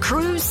Centre,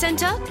 Cruise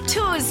Centre,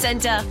 Tours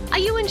Centre. Are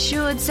you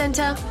insured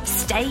Centre?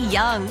 Stay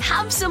young,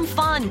 have some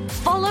fun,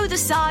 follow the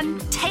sun,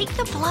 take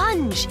the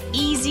plunge.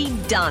 Easy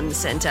done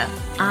Centre.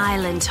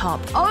 Island Top,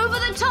 over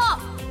the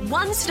top.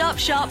 One-stop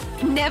shop,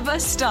 never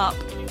stop.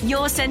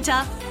 Your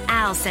centre,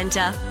 our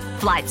centre.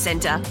 Flight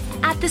Centre.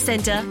 At the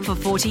centre for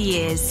 40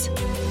 years.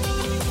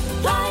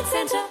 Flight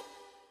Centre.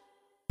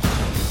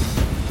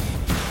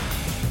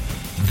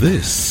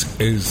 This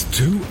is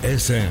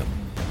 2SM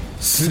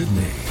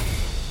Sydney.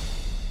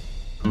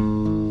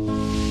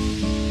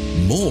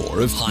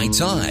 More of High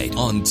Tide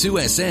on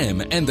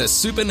 2SM and the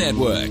Super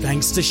Network.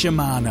 Thanks to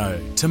Shimano.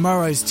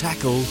 Tomorrow's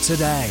tackle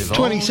today.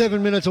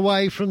 27 minutes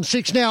away from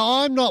 6.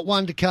 Now, I'm not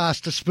one to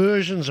cast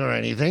aspersions or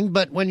anything,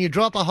 but when you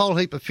drop a whole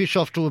heap of fish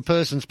off to a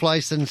person's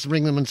place and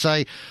ring them and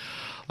say,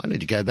 I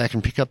need to go back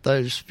and pick up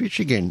those fish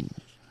again.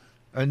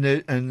 And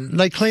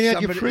they clean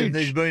out your fridge.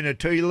 There's been a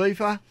tea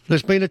leafer?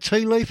 There's been a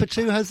tea leafer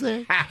too, has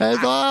there?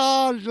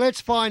 Oh, let's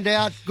find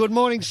out. Good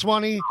morning,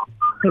 Swanee.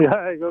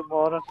 Yeah, good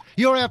morning.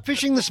 You're out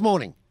fishing this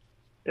morning?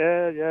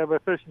 Yeah, we're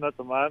fishing at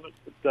the moment,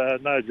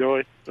 but no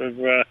joy. We've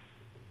got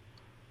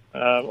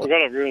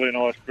a really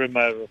nice brim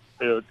over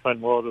here at Twin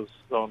Waters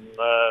on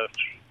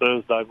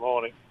Thursday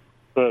morning,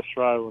 first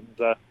row, and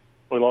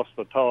we lost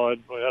the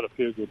tide. We had a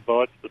few good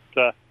bites, but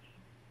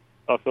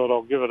I thought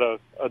I'll give it a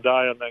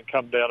day and then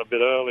come down a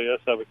bit earlier.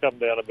 So we come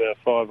down about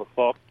 5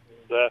 o'clock,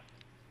 and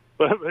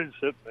we've been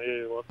sitting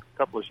here, a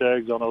couple of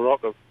shags on a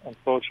rock,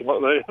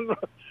 unfortunately.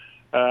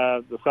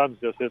 The sun's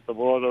just hit the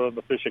water and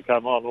the fish have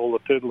come on. All the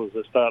tiddlers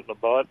are starting to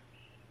bite.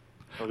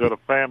 We've got a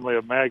family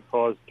of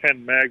magpies,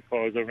 10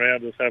 magpies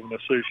around us having a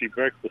sushi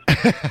breakfast.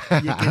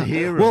 You can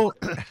hear it. Well,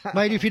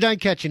 mate, if you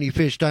don't catch any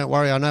fish, don't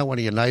worry. I know one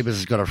of your neighbours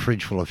has got a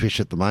fridge full of fish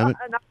at the moment.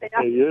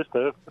 He used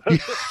to.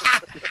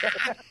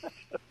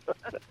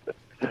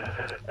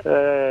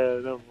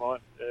 Never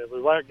mind.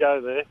 We won't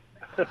go there.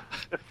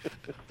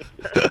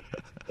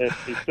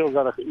 He's still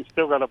got a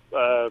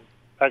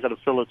packet of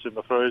fillets in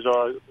the freezer.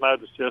 I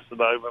noticed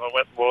yesterday when I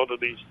went and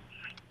watered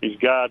his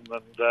garden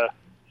and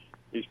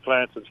his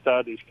plants and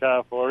started his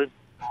car for him.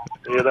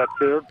 You hear that,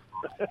 Kieran?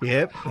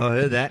 Yep, I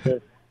heard that.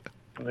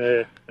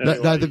 Yeah.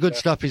 No, the good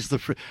stuff is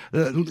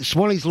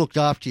Swanee's looked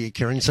after you,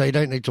 Kieran, so you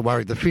don't need to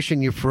worry. The fish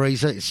in your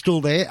freezer is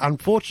still there.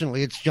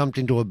 Unfortunately, it's jumped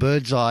into a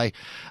bird's eye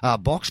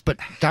box, but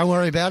don't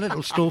worry about it.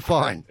 It'll still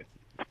fine.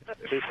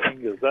 Fish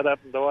fingers. That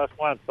happened to us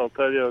once. I'll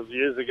tell you, it was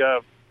years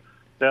ago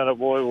down at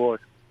Woy Woy.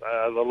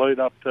 the lead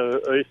up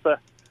to Easter.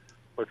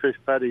 We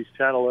fished Paddy's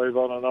Channel,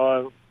 Yvonne and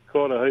I,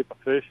 caught a heap of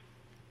fish.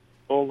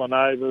 All the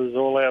neighbours,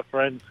 all our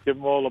friends, give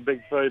them all a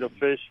big feed of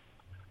fish.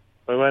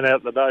 We went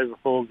out the day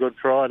before Good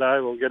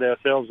Friday. We'll get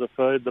ourselves a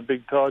feed. The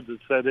big tides had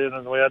set in,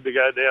 and we had to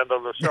go down to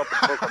the shop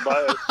and book a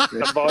boat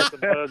and buy some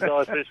bird's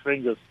eye fish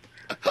fingers.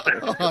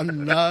 Oh,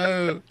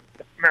 no.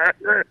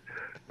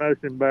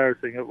 Most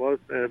embarrassing it was.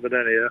 But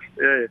anyhow,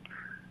 yeah,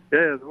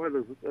 the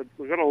weather's,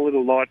 we've got a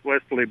little light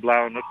westerly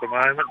blowing at the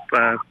moment.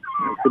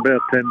 It's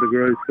about 10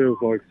 degrees,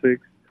 feels like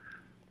 6.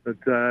 But,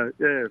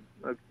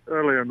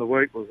 earlier in the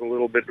week was a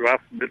little bit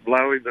rough, a bit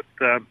blowy, but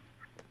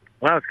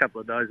last couple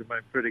of days have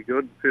been pretty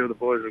good. A few of the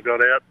boys have got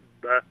out.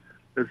 And,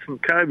 there's some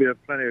cobia,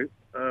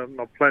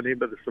 not plenty,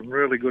 but there's some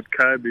really good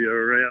cobia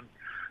around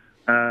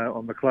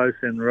on the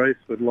close-end reefs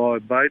with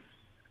live baits.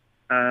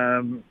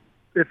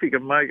 If you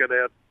can make it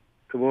out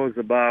towards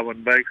the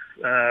Barwon banks,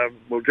 Jay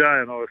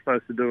and I were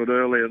supposed to do it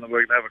earlier in the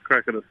week and have a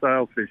crack at a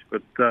sailfish,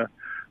 but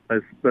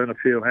there's been a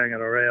few hanging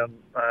around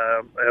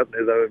out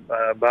near the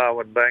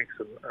Barwon banks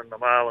and the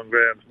Marlin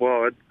grounds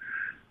wide.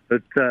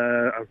 But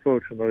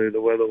unfortunately,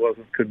 the weather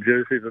wasn't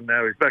conducive, and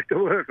now he's back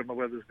to work, and the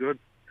weather's good.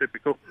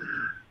 Typical.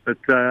 But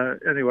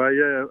anyway,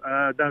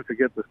 don't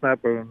forget the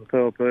snapper and the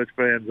pearl perch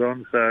bands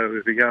on. So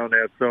if you're going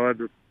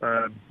outside,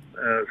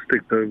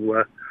 stick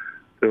to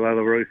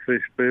other reef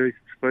fish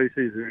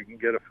species if you can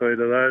get a feed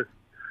of those.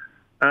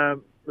 A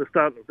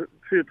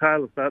few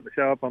tailors starting to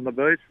show up on the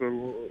beach.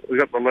 We've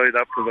got the lead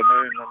up to the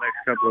moon the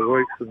next couple of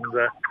weeks, and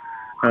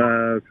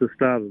it's the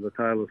start of the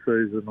tailor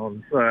season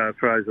on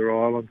Fraser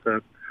Island.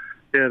 So,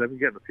 yeah, they've been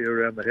getting a few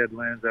around the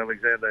headlands,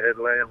 Alexander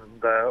Headland,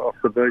 and off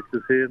the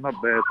beaches here.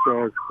 Not bad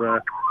sized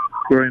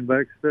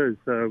greenbacks too,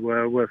 so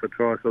worth a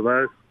try for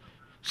those.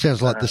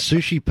 Sounds like the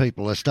sushi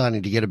people are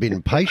starting to get a bit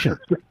impatient.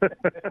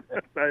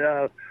 They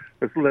are.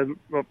 It's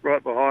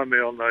right behind me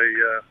on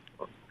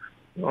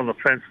the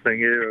fence thing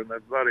here, and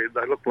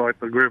they look like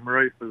the Grim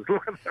Reapers.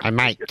 Hey,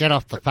 mate, get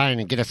off the phone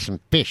and get us some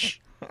fish.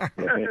 Yeah,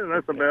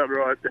 that's about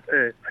right.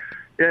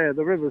 Yeah,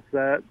 the river's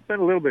been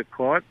a little bit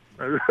quiet,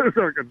 as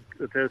I can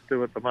attest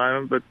to at the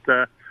moment, but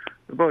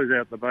the boys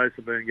out the base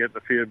have been getting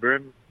a few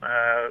bream.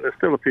 There's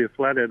still a few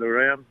flathead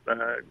around.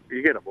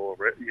 You get them all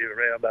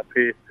year-round up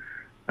here.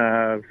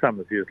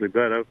 Summer's usually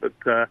better, but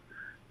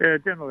yeah,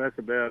 generally that's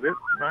about it.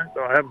 Mate.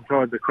 I haven't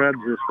tried the crabs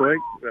this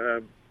week.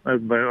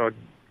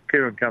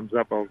 Kieran comes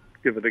up, I'll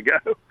give it a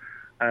go.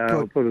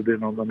 I'll put it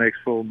in on the next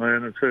full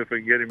moon and see if we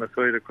can get him a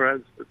feed of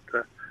crabs. But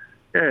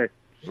yeah,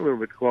 a little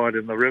bit quiet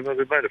in the river.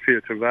 We've made a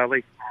few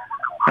trevally.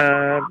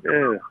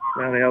 The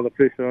only other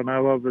fish I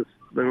know of is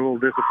they've all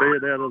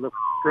disappeared out of the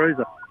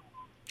freezer.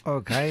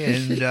 Okay,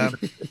 and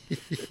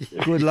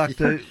good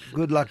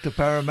luck to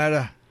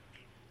Parramatta.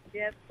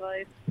 Yes,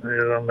 please.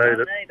 Yeah,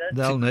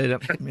 They'll need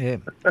it. Yeah.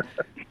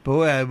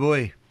 Boy, oh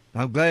boy.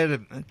 I'm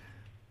glad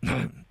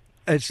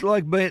it's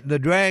like being the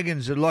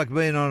Dragons are like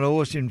being on a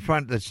horse in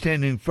front that's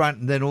 10 in front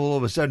and then all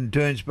of a sudden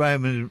turns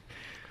home and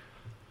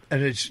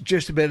it's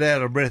just about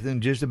out of breath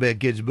and just about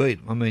gets beat.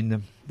 I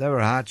mean, they were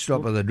a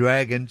heartstopper, the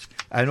Dragons,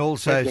 and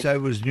also so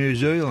was New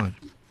Zealand.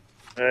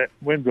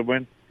 Win's a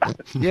win.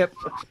 Yep,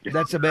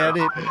 that's about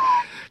it.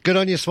 Good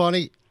on you,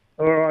 Swanee.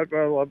 All right,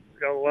 well,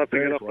 I'll have to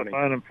get off the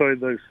phone and feed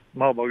these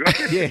mobile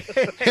guys.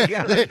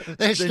 Yeah,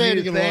 they're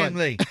standing in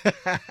line.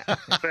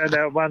 Found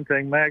out one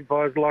thing,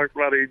 magpies like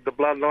bloody the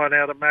bloodline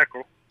out of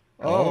mackerel.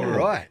 Oh,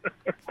 right.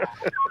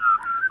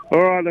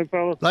 All right then,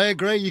 fellas. They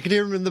agree. You can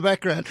hear them in the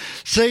background.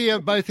 See you,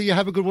 both of you.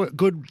 Have a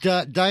good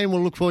day, and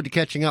we'll look forward to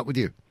catching up with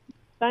you.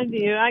 Same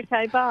to you.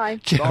 Okay, bye.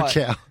 Ciao,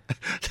 ciao.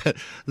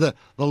 The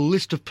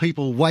list of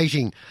people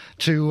waiting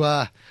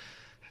to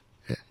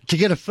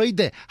get a feed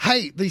there.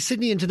 Hey, the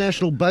Sydney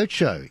International Boat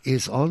Show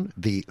is on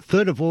the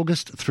 3rd of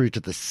August through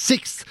to the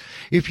 6th.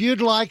 If you'd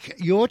like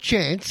your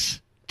chance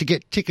to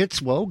get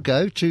tickets, well,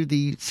 go to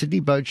the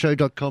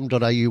sydneyboatshow.com.au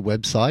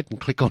website and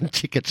click on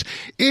tickets.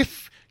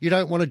 If you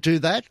don't want to do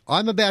that,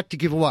 I'm about to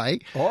give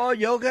away. Oh,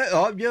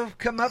 you've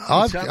come up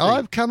with something.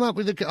 I've come up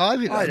with I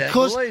don't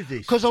believe this.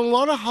 Because a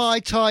lot of high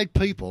tide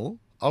people,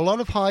 a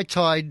lot of high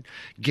tide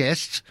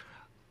guests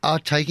are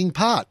taking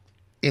part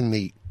in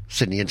the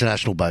Sydney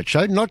International Boat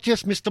Show. Not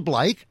just Mr.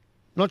 Blake,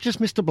 but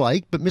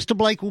Mr.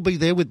 Blake will be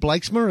there with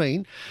Blake's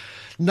Marine.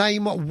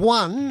 Name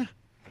one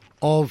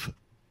of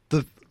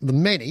the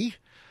many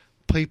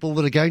people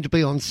that are going to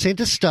be on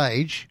centre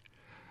stage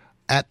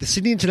at the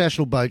Sydney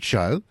International Boat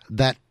Show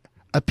that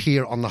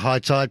appear on the High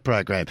Tide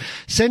program.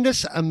 Send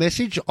us a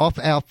message off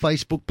our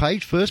Facebook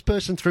page. First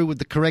person through with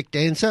the correct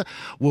answer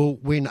will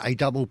win a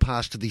double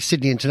pass to the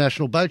Sydney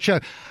International Boat Show.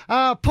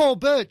 Paul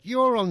Burt,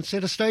 you're on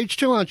centre stage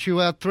too, aren't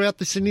you, throughout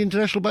the Sydney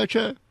International Boat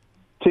Show?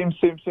 Tim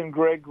Simpson,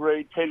 Greg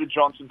Reid, Peter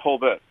Johnson, Paul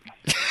Burt.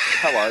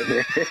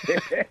 Hello.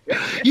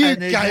 You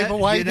gave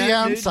away the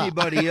answer.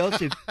 Anybody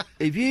else?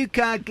 If you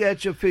can't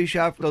catch a fish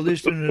after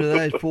listening to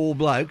those four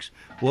blokes,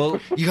 well,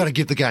 you got to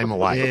give the game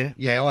away.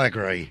 Yeah, I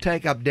agree.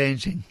 Take up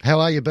dancing. How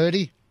are you,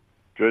 Bertie?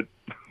 Good.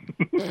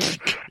 It's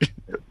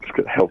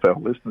got to help our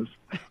listeners.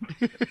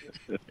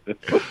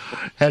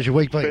 How's your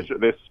week been?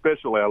 They're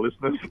special, our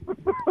listeners.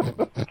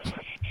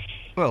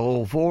 Well,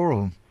 all four of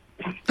them.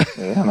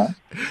 Yeah, no,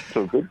 it's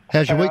all good.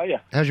 How's your How week? are you?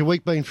 How's your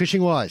week been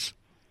fishing wise?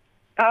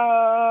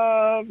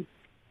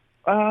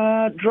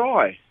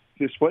 Dry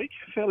this week.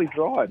 Fairly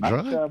dry, mate.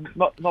 Dry?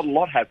 Not a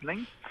lot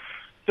happening.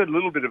 Did a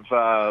little bit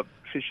of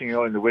fishing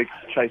early in the week,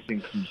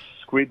 chasing some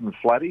squid and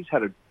flatties. I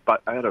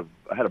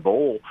had a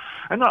ball,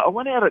 and I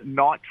went out at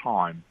night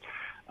time.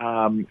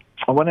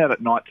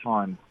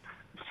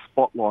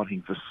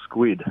 Spotlighting for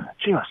squid.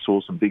 Gee, I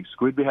saw some big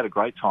squid. We had a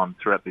great time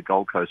throughout the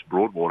Gold Coast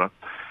Broadwater.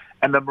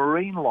 And the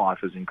marine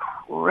life is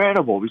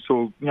incredible. We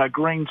saw,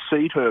 green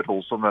sea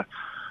turtles on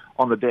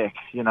the deck.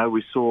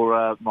 We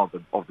saw not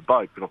of the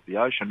boat, but off the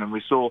ocean, and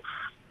we saw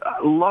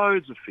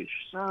loads of fish.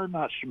 So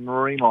much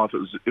marine life.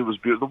 It was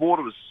beautiful. The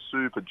water was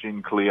super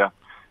gin clear.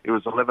 It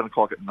was 11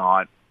 o'clock at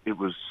night. It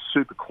was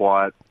super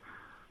quiet.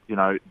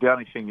 The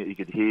only thing that you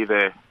could hear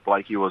there,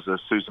 Blakey, was a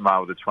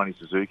Suzume with a 20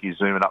 Suzuki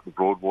zooming up the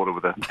Broadwater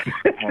with a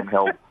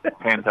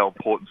handheld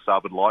port and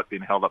starboard light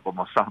being held up by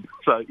my son.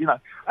 So, it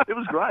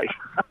was great.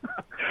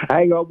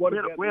 Hang on,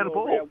 we had a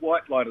ball.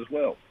 white line as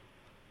well?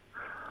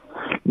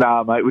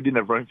 No, mate, we didn't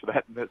have room for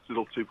that in that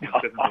little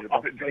 2.7 metre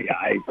boat.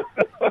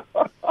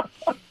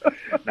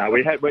 No,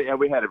 we had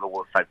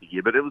everyone safety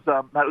gear, but it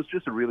was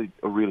just a really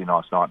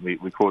nice night. We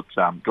got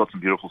some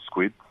beautiful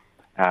squid.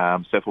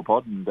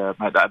 Cephalopod, and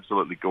mate, they're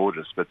absolutely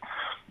gorgeous. But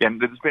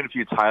there's been a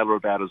few tailor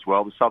about as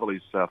well. The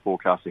southerlies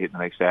forecast to hit in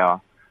the next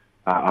hour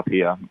up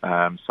here,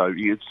 so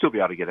you'd still be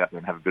able to get out there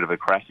and have a bit of a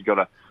crack. You got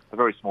a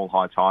very small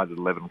high tide at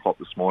 11 o'clock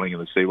this morning in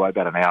the Seaway,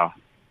 about an hour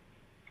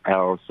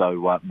or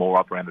so more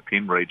up around the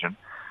Pin region.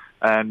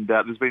 And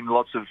there's been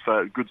lots of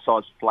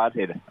good-sized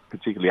flathead,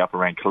 particularly up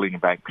around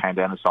Killingabank,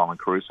 Pandanus Island,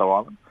 Crusoe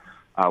Island.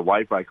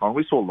 Wave break on.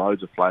 We saw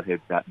loads of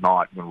flathead that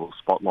night when we were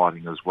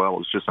spotlighting as well. It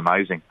was just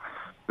amazing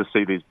to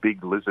see these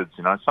big lizards,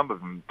 some of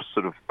them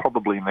sort of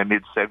probably in their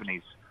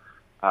mid-70s,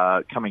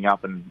 coming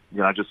up and,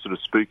 just sort of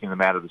spooking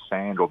them out of the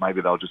sand, or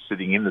maybe they were just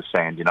sitting in the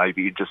sand,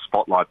 you just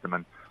spotlight them,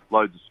 and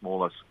loads of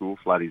smaller school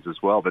flatties as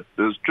well. But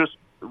it was just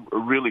a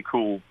really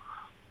cool,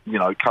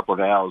 couple of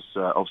hours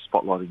of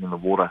spotlighting in the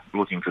water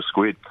looking for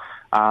squid.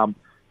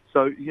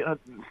 So,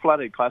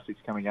 Flathead Classic's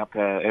coming up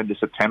end of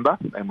September,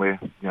 and we're,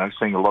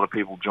 seeing a lot of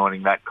people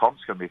joining that comp.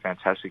 It's going to be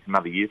fantastic,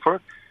 another year for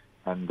it.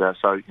 And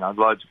so,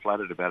 loads of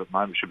flattered about it at the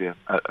moment. It should be a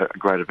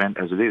great event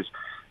as it is.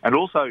 And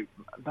also,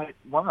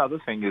 one other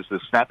thing is the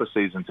snapper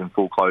season's in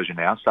full closure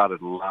now.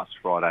 Started last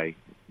Friday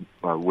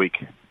a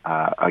week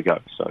ago,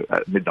 so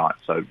at midnight.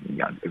 So,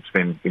 it's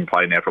been in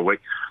play now for a week.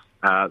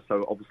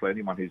 So, obviously,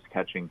 anyone who's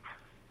catching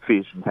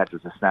fish and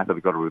catches a snapper,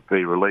 they've got to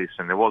be released.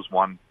 And there was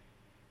one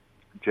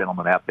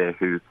gentleman out there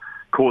who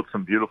caught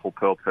some beautiful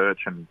pearl perch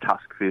and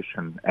tusk fish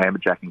and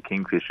amberjack and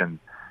kingfish and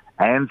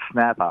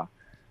snapper.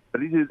 But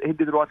he did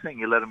the right thing.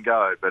 He let him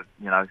go. But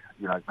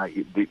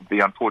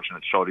the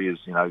unfortunate shot is,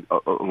 a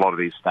lot of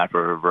these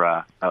snapper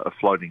are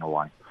floating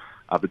away,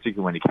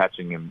 particularly when you're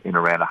catching them in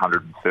around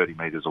 130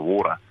 metres of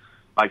water.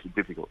 Makes it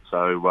difficult.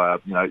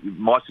 So,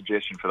 my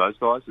suggestion for those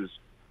guys is,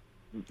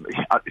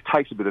 it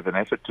takes a bit of an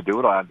effort to do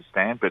it. I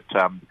understand, but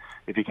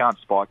if you can't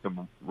spike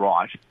them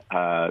right,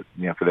 for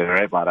their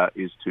air bladder,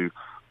 is to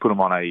put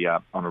them on a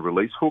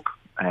release hook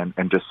and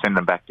just send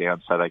them back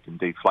down so they can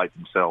deflate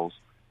themselves.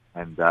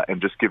 And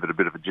just give it a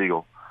bit of a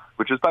jiggle,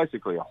 which is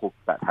basically a hook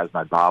that has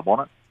no barb on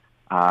it,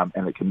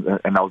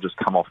 and they'll just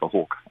come off the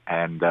hook,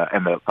 and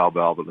they'll be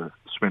able to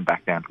swim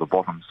back down to the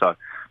bottom. So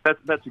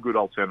that's a good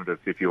alternative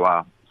if you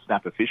are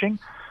snapper fishing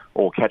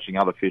or catching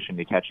other fish and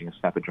you're catching a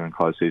snapper during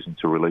close season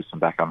to release them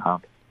back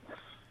unharmed.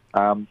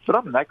 But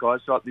other than that,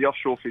 guys, the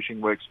offshore fishing,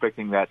 we're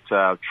expecting that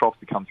trough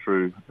to come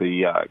through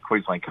the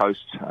Queensland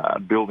coast,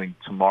 building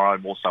tomorrow,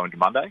 more so into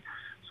Monday.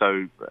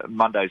 So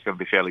Monday is going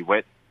to be fairly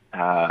wet.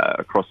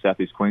 Across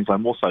southeast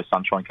Queensland. More so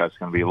Sunshine Coast is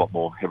going to be a lot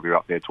more heavier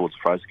up there towards the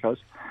Fraser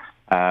Coast.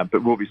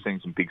 But we'll be seeing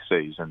some big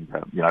seas and,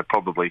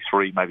 probably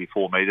 3, maybe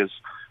 4 metres,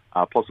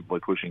 possibly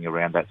pushing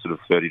around that sort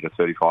of 30 to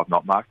 35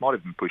 knot mark. Might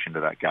even push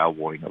into that gale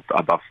warning of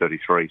above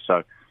 33.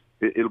 So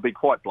it'll be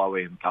quite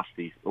blowy and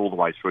gusty all the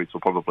way through till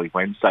probably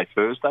Wednesday,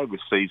 Thursday, with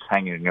seas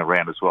hanging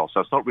around as well.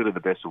 So it's not really the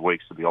best of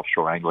weeks to be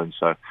offshore angling.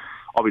 So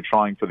I'll be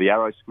trying for the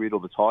arrow squid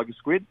or the tiger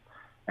squid.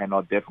 And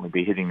I'd definitely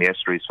be hitting the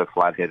estuaries for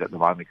flathead at the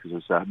moment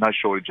because there's no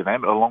shortage of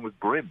them, along with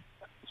bream.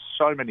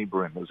 So many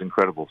bream. It was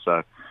incredible.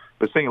 So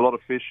we're seeing a lot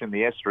of fish in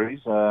the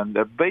estuaries.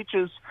 The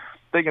beaches,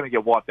 they're going to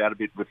get wiped out a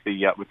bit with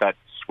that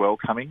swell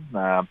coming.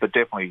 But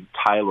definitely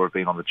Taylor have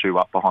been on the chew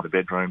up behind the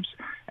bedrooms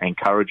and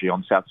Kurrajee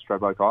on South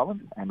Stradbroke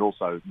Island and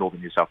also northern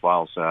New South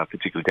Wales,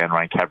 particularly down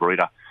around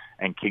Cabarita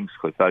and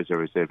Kingscliff. Those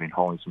areas there have been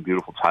holding some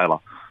beautiful Taylor.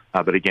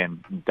 But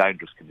again,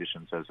 dangerous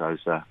conditions as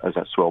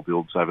that swell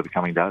builds over the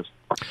coming days.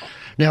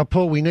 Now,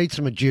 Paul, we need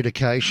some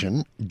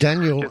adjudication.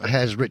 Daniel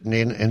has written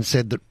in and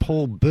said that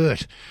Paul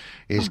Burt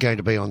is going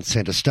to be on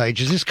centre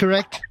stage. Is this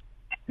correct?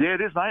 Yeah,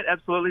 it is, mate.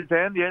 Absolutely,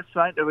 Dan. Yes,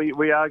 mate.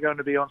 We are going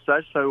to be on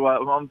stage. So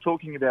I'm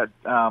talking about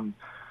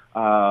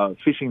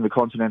fishing the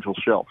continental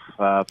shelf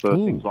for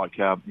things like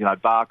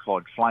bar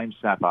cod, flame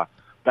snapper,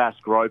 bass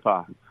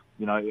groper,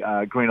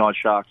 green-eyed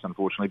sharks,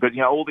 unfortunately. But,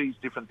 all these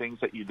different things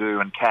that you do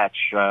and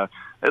catch,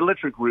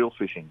 electric reel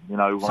fishing,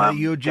 So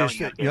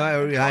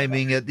you're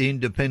aiming at the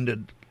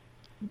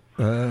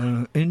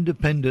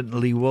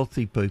independently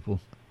wealthy people?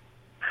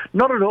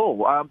 Not at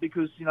all,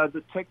 because,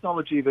 the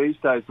technology these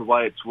days, the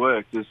way it's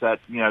worked is that,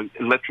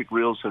 electric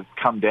reels have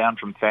come down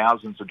from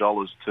thousands of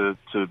dollars to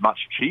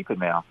much cheaper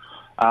now.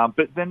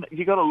 But then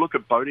you got to look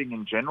at boating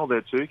in general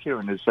there too,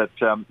 Kieran, is that,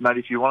 mate,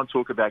 if you want to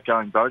talk about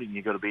going boating,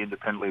 you've got to be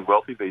independently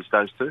wealthy these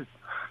days too.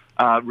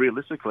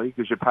 Realistically,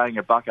 because you're paying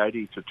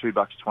 $1.80 to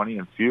 $2.20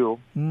 in fuel,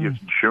 your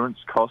insurance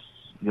costs,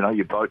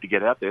 your boat to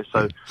get out there.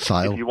 So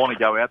if you want to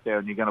go out there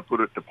and you're going to put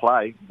it to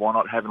play, why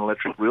not have an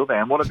electric reel there?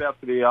 And what about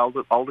for the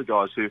older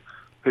guys who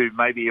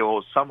maybe,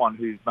 or someone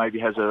who maybe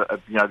has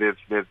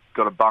they've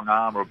got a bung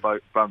arm or a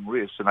bung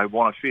wrist and they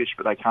want to fish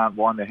but they can't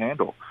wind their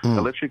handle?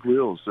 Electric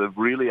reels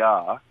really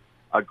are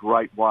a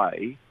great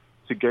way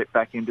to get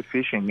back into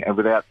fishing and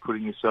without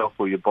putting yourself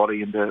or your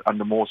body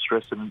under more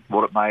stress than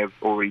what it may have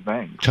already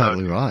been.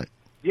 Totally right.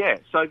 Yeah,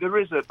 so there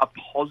is a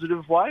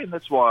positive way, and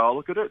that's why I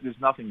look at it. There's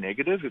nothing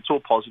negative. It's all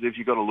positive.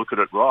 You've got to look at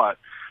it right.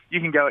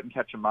 You can go out and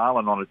catch a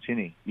marlin on a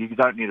tinny. You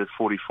don't need a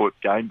 40-foot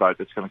game boat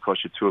that's going to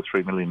cost you $2 or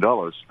 $3 million.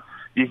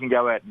 You can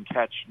go out and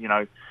catch,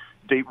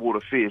 deep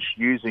water fish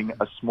using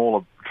a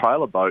smaller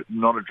trailer boat,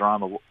 not a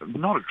drama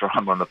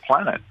on the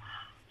planet.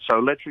 So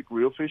electric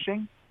reel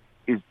fishing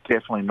is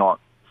definitely not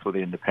for the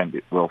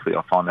independent wealthy.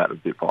 I find that a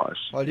bit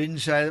biased. I didn't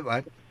say that,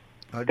 mate.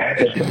 I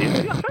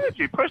heard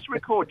you. Press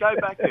record. Go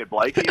back there,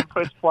 Blakey, and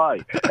press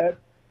play.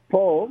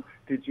 Paul,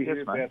 did you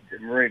hear about the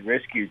Marine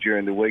Rescue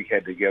during the week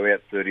had to go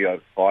out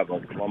 35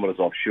 kilometres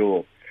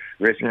offshore,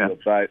 rescue a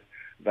boat?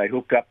 They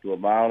hooked up to a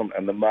marlin,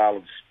 and the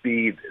marlin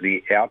speared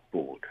the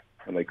outboard,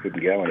 and they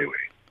couldn't go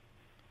anywhere.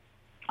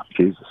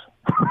 Jesus.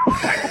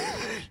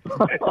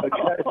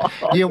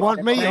 You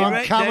want me?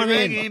 I'm coming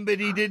they in. rang him, but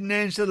he didn't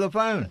answer the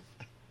phone.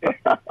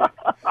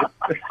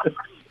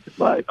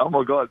 Mate, oh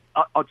my God.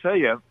 I'll tell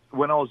you,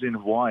 when I was in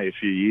Hawaii a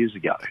few years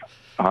ago,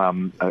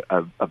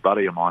 a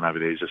buddy of mine over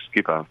there is a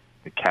skipper,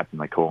 a captain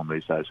they call him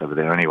these days over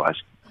there anyways.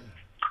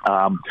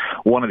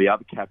 One of the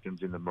other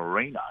captains in the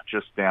marina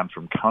just down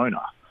from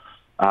Kona,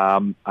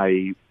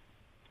 a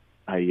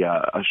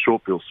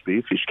short-bill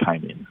spearfish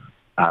came in.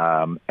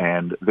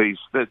 And they've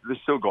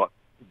still got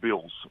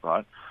bills,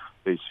 right,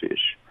 these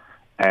fish.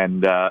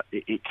 And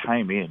it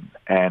came in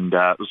and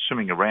it was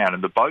swimming around,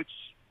 and the boats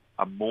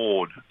are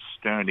moored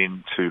stern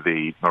into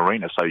the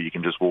marina, so you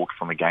can just walk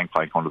from the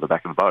gangplank onto the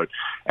back of the boat.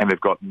 And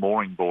they've got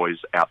mooring buoys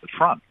out the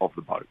front of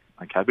the boat,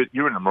 okay? But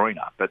you're in a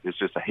marina, but there's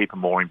just a heap of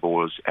mooring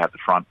buoys out the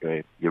front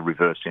where you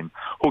reverse in,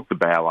 hook the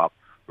bow up,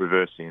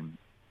 reverse in,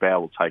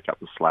 bow will take up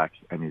the slack,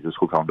 and you just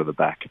hook onto the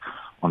back,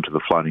 onto the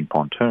floating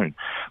pontoon.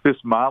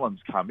 This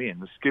marlin's come in.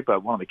 The skipper,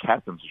 one of the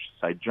captains, I should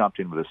say, jumped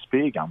in with a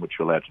spear gun, which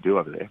you're allowed to do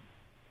over there,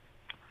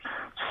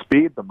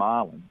 speared the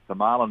marlin. The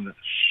marlin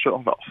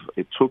shot off.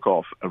 It took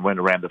off and went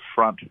around the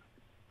front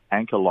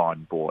anchor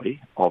line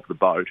buoy of the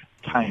boat,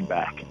 came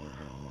back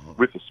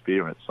with a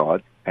spear in its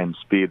side and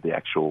speared the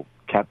actual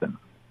captain.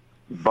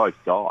 Both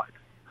died.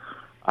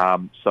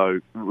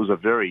 So it was a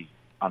very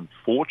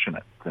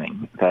unfortunate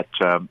thing that,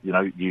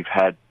 you've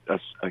had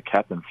a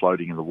captain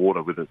floating in the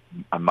water with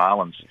a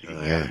marlin sticking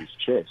out of his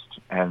chest,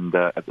 and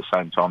at the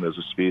same time there's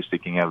a spear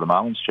sticking out of the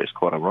marlin's chest.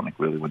 Quite ironic,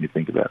 really, when you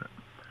think about it.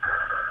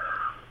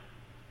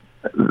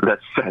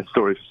 That's a sad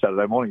story for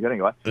Saturday morning,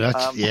 anyway.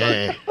 That's,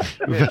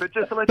 but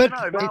just to let you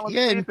know,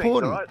 marlins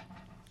important.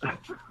 Things,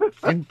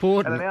 right?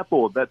 Important. And an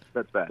outboard,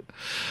 that's bad.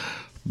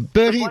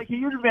 Bertie, Blakey,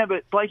 you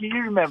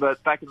remember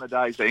back in the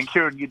days, and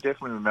Kieran, you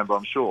definitely remember,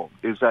 I'm sure,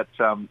 is that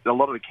a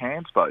lot of the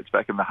Cairns boats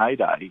back in the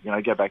heyday,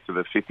 go back to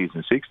the 50s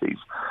and 60s,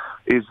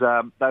 is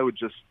they would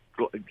just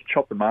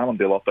chop the marlin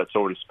bill off that's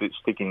already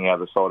sticking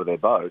out of the side of their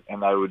boat,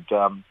 and they would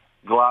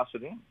glass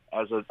it in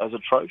as a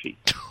trophy.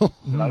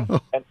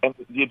 And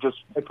you just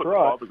put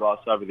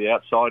fiberglass over the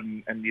outside,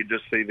 and you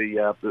just see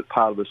the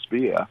part of the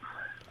spear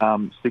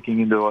sticking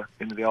into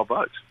the old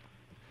boat.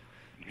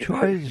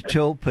 Try to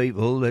tell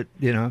people that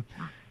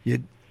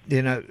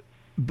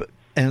but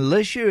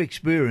unless you're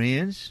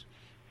experienced,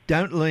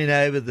 don't lean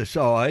over the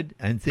side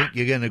and think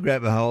you're going to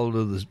grab a hold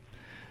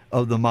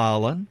of the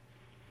marlin.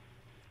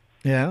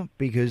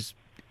 Because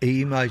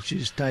he might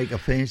just take a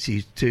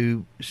fancy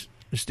to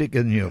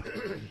sticking you.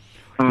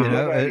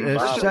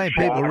 It's the same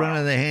people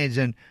running their hands,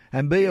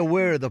 and be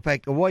aware of the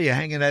fact that while you're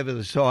hanging over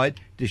the side,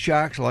 the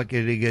shark's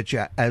likely to get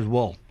you as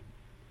well.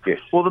 Yes.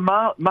 Well, the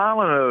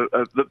marlin,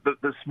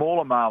 the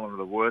smaller marlin are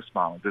the worst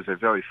marlin because they're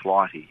very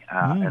flighty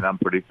and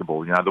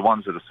unpredictable. The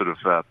ones that are sort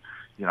of,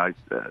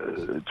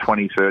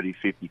 20, 30,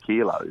 50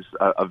 kilos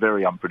are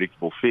very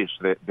unpredictable fish.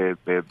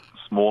 They're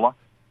smaller.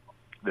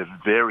 They're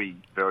very,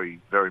 very,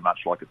 very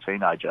much like a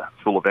teenager,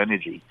 full of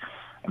energy.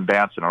 and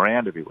bouncing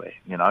around everywhere,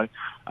 you know.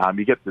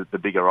 You get the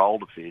bigger,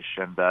 older fish,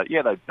 and,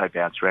 they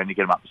bounce around. You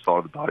get them up the side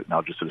of the boat, and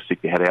they'll just sort of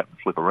stick their head out and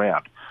flip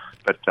around.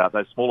 But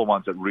those smaller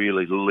ones that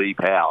really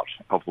leap out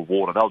of the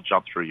water, they'll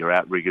jump through your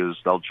outriggers,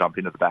 they'll jump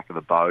into the back of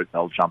the boat,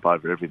 they'll jump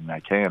over everything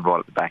they can right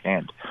at the back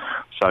end.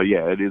 So,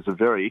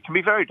 it can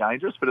be very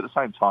dangerous, but at the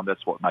same time,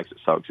 that's what makes it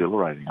so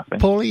exhilarating, I think.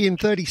 Paulie, in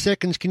 30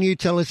 seconds, can you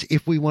tell us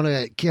if we want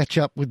to catch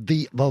up with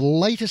the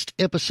latest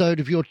episode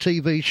of your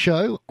TV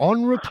show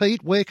on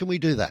repeat, where can we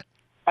do that?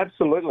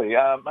 Absolutely.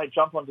 Mate,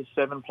 jump onto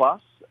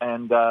 7+,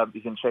 and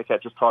you can check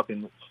out, just type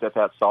in Step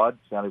Outside.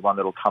 It's the only one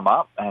that'll come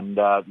up, and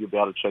you'll be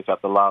able to check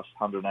out the last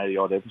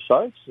 180-odd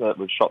episodes that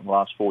we've shot in the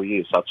last 4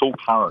 years. So it's all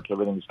current.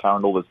 Everything's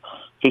current. All the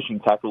fishing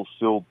tackles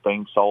still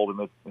being sold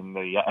in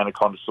the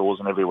Anaconda stores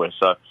and everywhere.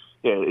 So,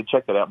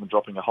 check that out. We're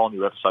dropping a whole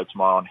new episode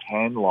tomorrow on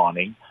hand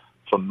lining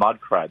for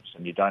mud crabs,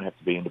 and you don't have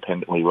to be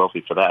independently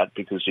wealthy for that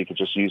because you could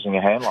just using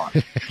a hand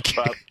line.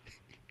 But,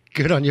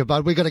 good on you,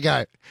 bud. We've got to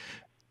go.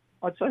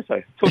 I'd say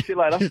so. Talk to you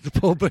later. It's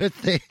Paul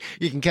Berth there.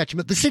 You can catch him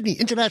at the Sydney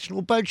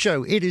International Boat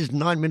Show. It is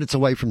 9 minutes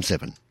away from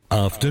 7.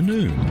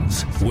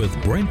 Afternoons with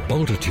Brent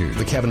Bultitude.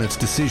 The Cabinet's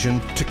decision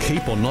to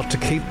keep or not to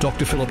keep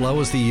Dr. Philip Lowe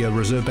as the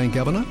Reserve Bank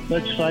Governor?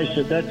 Let's face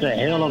it, that's a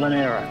hell of an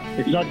error.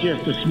 It's not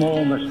just a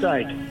small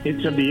mistake,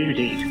 it's a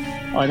beauty.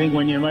 I think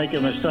when you make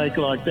a mistake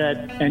like that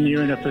and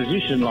you're in a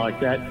position like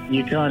that,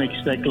 you can't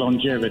expect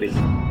longevity.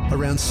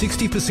 Around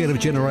 60% of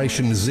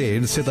Generation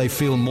Z said they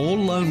feel more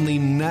lonely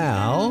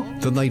now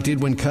than they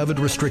did when COVID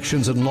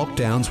restrictions and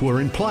lockdowns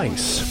were in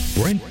place.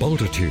 Brent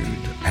Bultitude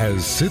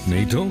has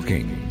Sydney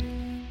talking.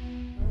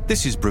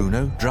 This is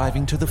Bruno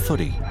driving to the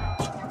footy.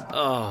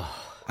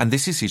 And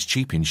this is his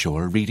cheap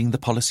insurer reading the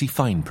policy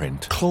fine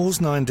print. Clause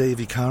 9D of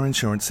your car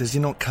insurance says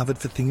you're not covered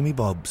for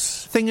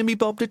thingamybobs.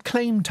 Thingamy-bobbed at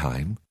claim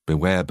time?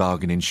 Beware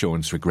bargain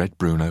insurance regret,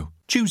 Bruno.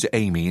 Choose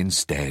Amy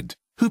instead.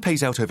 Who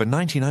pays out over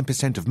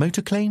 99% of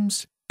motor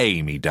claims?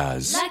 Amy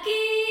does. Lucky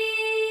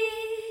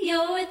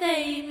you're with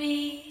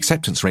Amy.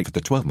 Acceptance rate for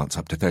the 12 months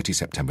up to 30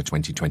 September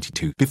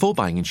 2022. Before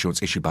buying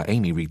insurance issued by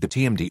Amy, read the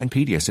TMD and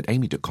PDS at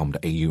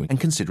amy.com.au and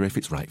consider if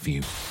it's right for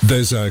you.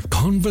 There's a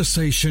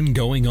conversation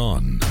going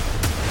on.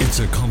 It's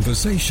a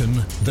conversation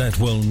that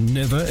will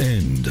never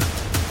end.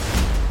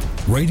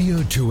 Radio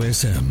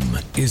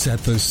 2SM is at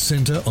the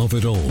centre of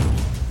it all,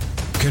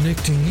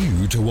 connecting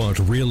you to what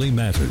really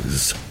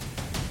matters,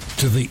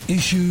 to the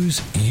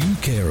issues you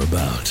care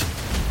about,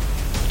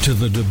 to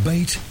the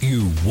debate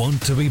you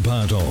want to be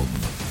part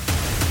of.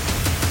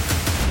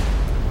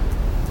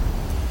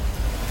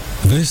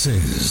 This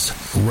is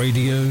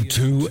Radio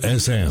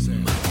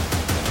 2SM.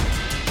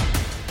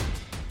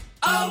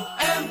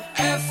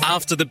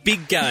 After the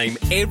big game,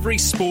 every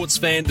sports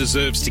fan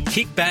deserves to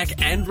kick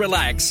back and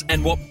relax,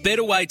 and what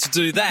better way to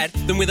do that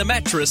than with a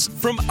mattress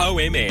from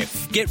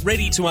OMF. Get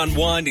ready to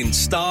unwind in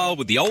style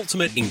with the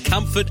ultimate in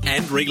comfort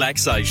and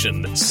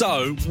relaxation.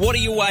 So, what are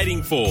you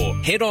waiting for?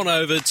 Head on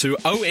over to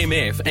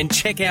OMF and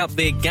check out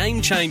their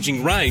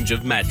game-changing range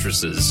of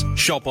mattresses.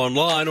 Shop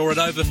online or at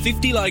over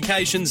 50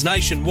 locations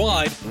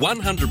nationwide,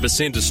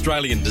 100%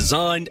 Australian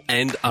designed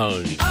and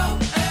owned.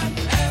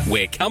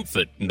 Where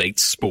comfort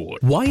meets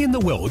sport. Why in the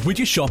world would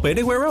you shop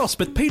anywhere else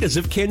but Peters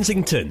of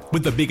Kensington?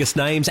 With the biggest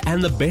names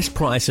and the best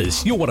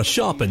prices, you'll want to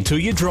shop until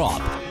you drop.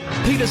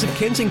 Peters of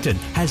Kensington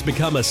has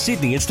become a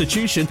Sydney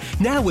institution,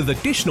 now with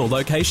additional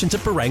locations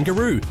at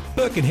Barangaroo,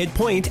 Birkenhead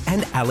Point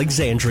and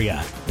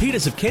Alexandria.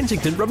 Peters of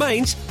Kensington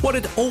remains what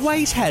it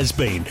always has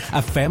been,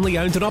 a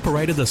family-owned and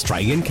operated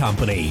Australian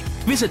company.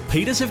 Visit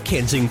Peters of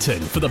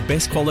Kensington for the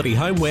best quality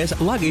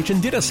homewares, luggage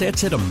and dinner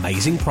sets at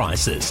amazing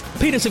prices.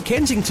 Peters of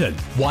Kensington.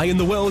 Why in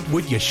the world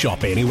would you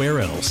shop anywhere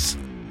else?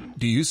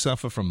 Do you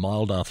suffer from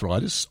mild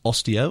arthritis,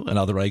 osteo and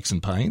other aches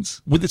and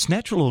pains? With its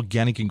natural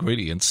organic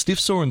ingredients, Stiff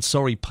Sore and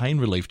Sorry Pain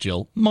Relief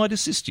Gel might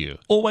assist you.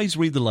 Always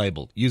read the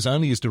label, use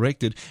only as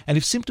directed, and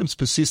if symptoms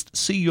persist,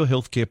 see your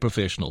healthcare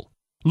professional.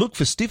 Look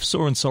for Stiff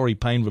Sore and Sorry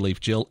Pain Relief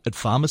Gel at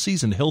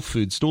pharmacies and health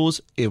food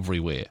stores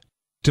everywhere.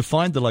 To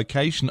find the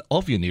location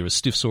of your nearest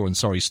Stiff Sore and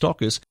Sorry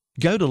stockers,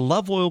 go to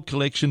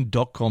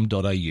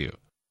loveoilcollection.com.au.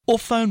 Or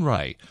phone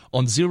Ray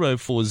on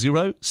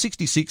 040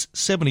 66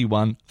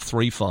 71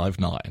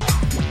 359.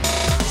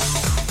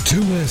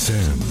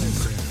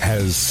 2SM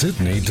has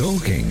Sydney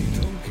talking.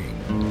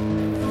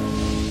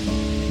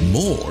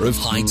 More of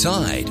High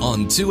Tide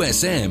on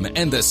 2SM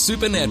and the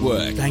Super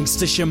Network. Thanks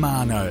to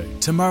Shimano.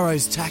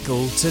 Tomorrow's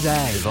tackle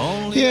today.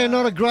 Yeah,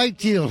 not a great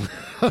deal.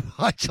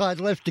 High tide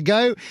left to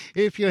go.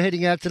 If you're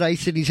heading out today,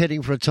 Sydney's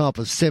heading for a top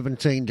of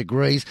 17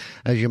 degrees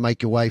as you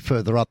make your way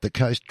further up the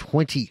coast,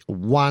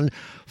 21.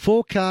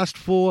 Forecast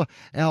for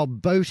our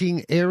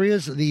boating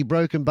areas, the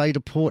Broken Bay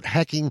to Port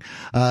Hacking,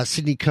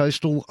 Sydney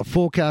coastal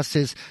forecast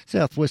says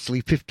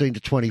southwesterly 15 to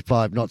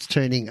 25 knots,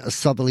 turning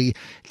southerly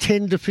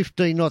 10 to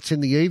 15 knots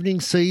in the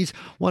evening. Seas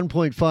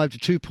 1.5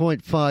 to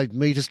 2.5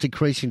 metres,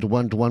 decreasing to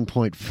 1 to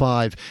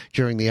 1.5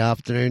 during the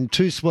afternoon.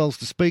 Two swells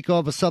to speak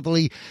of, a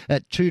southerly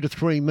at 2 to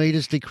 3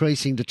 metres,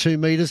 decreasing to 2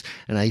 metres,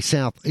 and a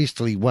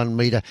southeasterly 1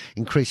 metre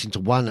increasing to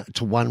 1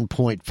 to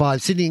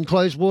 1.5. Sydney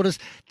enclosed waters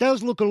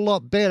does look a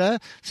lot better.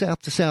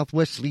 South to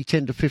southwesterly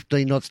 10 to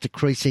 15 knots,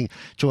 decreasing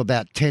to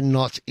about 10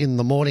 knots in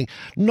the morning.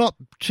 Not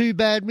too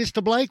bad,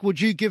 Mr. Blake.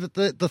 Would you give it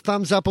the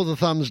thumbs up or the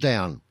thumbs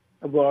down?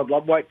 Well,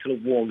 I'd wait till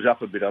it warms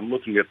up a bit. I'm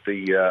looking at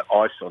the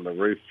ice on the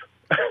roof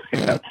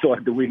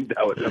outside the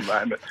window at the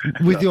moment.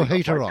 With your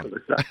heater on.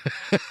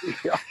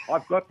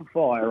 I've got the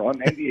fire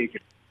on and the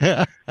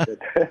air.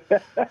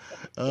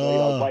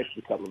 I'll wait for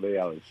a couple of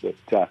hours.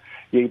 But,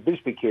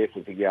 just be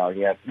careful if you're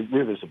going out. The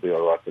rivers will be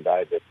all right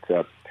today,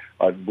 but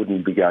I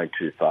wouldn't be going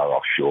too far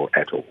offshore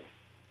at all.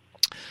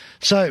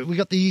 So we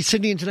got the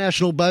Sydney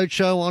International Boat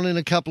Show on in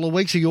a couple of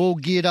weeks. Are you all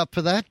geared up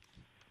for that?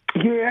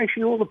 Yeah,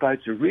 actually, all the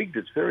boats are rigged.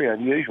 It's very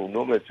unusual.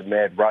 Normally, it's a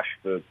mad rush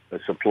for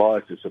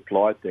suppliers to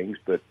supply things,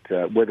 but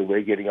whether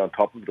we're getting on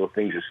top of it or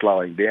things are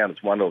slowing down,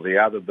 it's one or the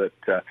other. But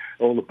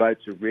all the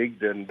boats are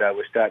rigged, and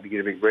we're starting to get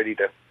everything ready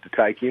to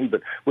take in.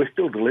 But we're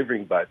still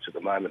delivering boats at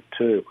the moment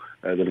too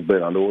that have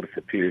been on order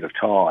for a period of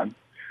time.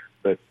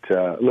 But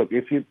look,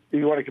 if you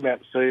want to come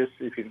out and see us,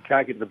 if you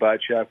can't get to the boat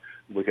show,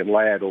 we can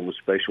lay out all the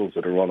specials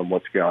that are on and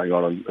what's going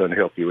on and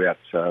help you out.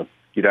 So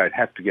you don't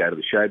have to go to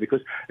the show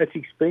because it's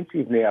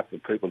expensive now for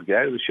people to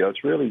go to the show.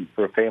 It's really,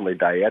 for a family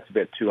day out, it's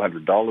about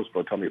 $200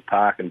 by the time you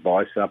park and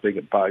buy something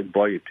and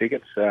buy your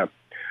tickets. Some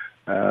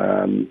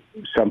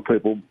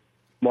people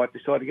might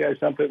decide to go,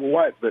 some people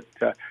won't. But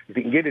if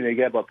you can get in there,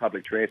 go by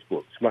public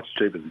transport. It's much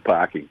cheaper than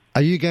parking.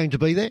 Are you going to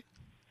be there?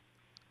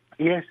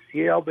 Yes,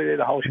 I'll be there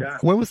the whole show.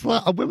 When was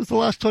the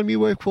last time you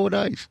worked 4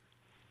 days?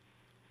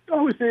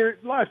 I was there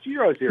last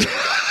year. I was there.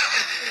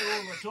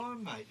 All the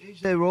time, mate.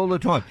 He's there all the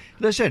time.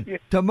 Listen,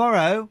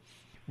 tomorrow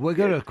we've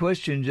got a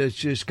question that's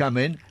just come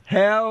in.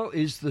 How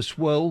is the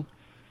swell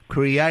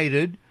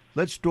created?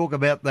 Let's talk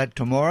about that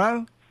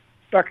tomorrow.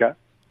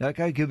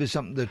 Okay, give us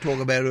something to talk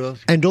about, Earl.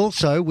 And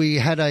also, we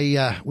had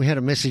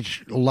a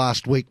message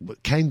last week,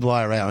 came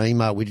via our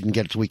email. We didn't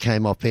get it till we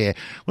came off air.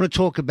 I want to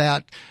talk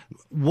about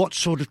what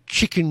sort of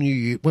chicken you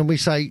use. When we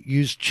say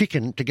use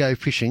chicken to go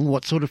fishing,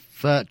 what sort of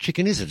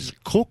chicken is it? Is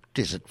it cooked?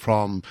 Is it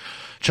from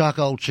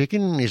charcoal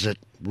chicken? Is it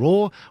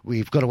raw?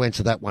 We've got to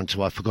answer that one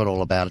too. I forgot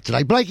all about it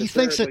today. Blakey,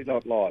 thanks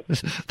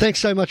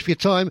so much for your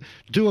time.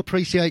 Do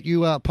appreciate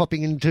you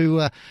popping in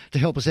to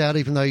help us out,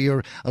 even though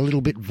you're a little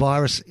bit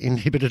virus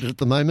inhibited at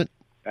the moment.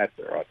 That's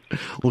all right.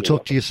 We'll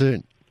talk to you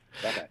soon.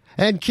 Okay.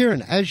 And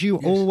Kieran, as you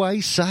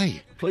always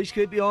say, please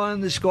keep your eye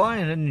on the sky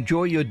and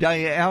enjoy your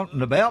day out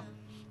and about.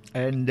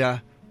 And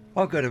I've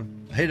got to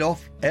head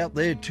off out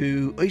there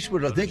to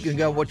Eastwood, I think, and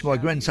go watch my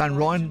grandson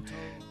Ryan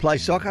play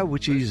soccer,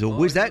 which he's a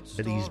whiz at,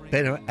 but he's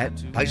better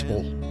at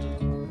baseball.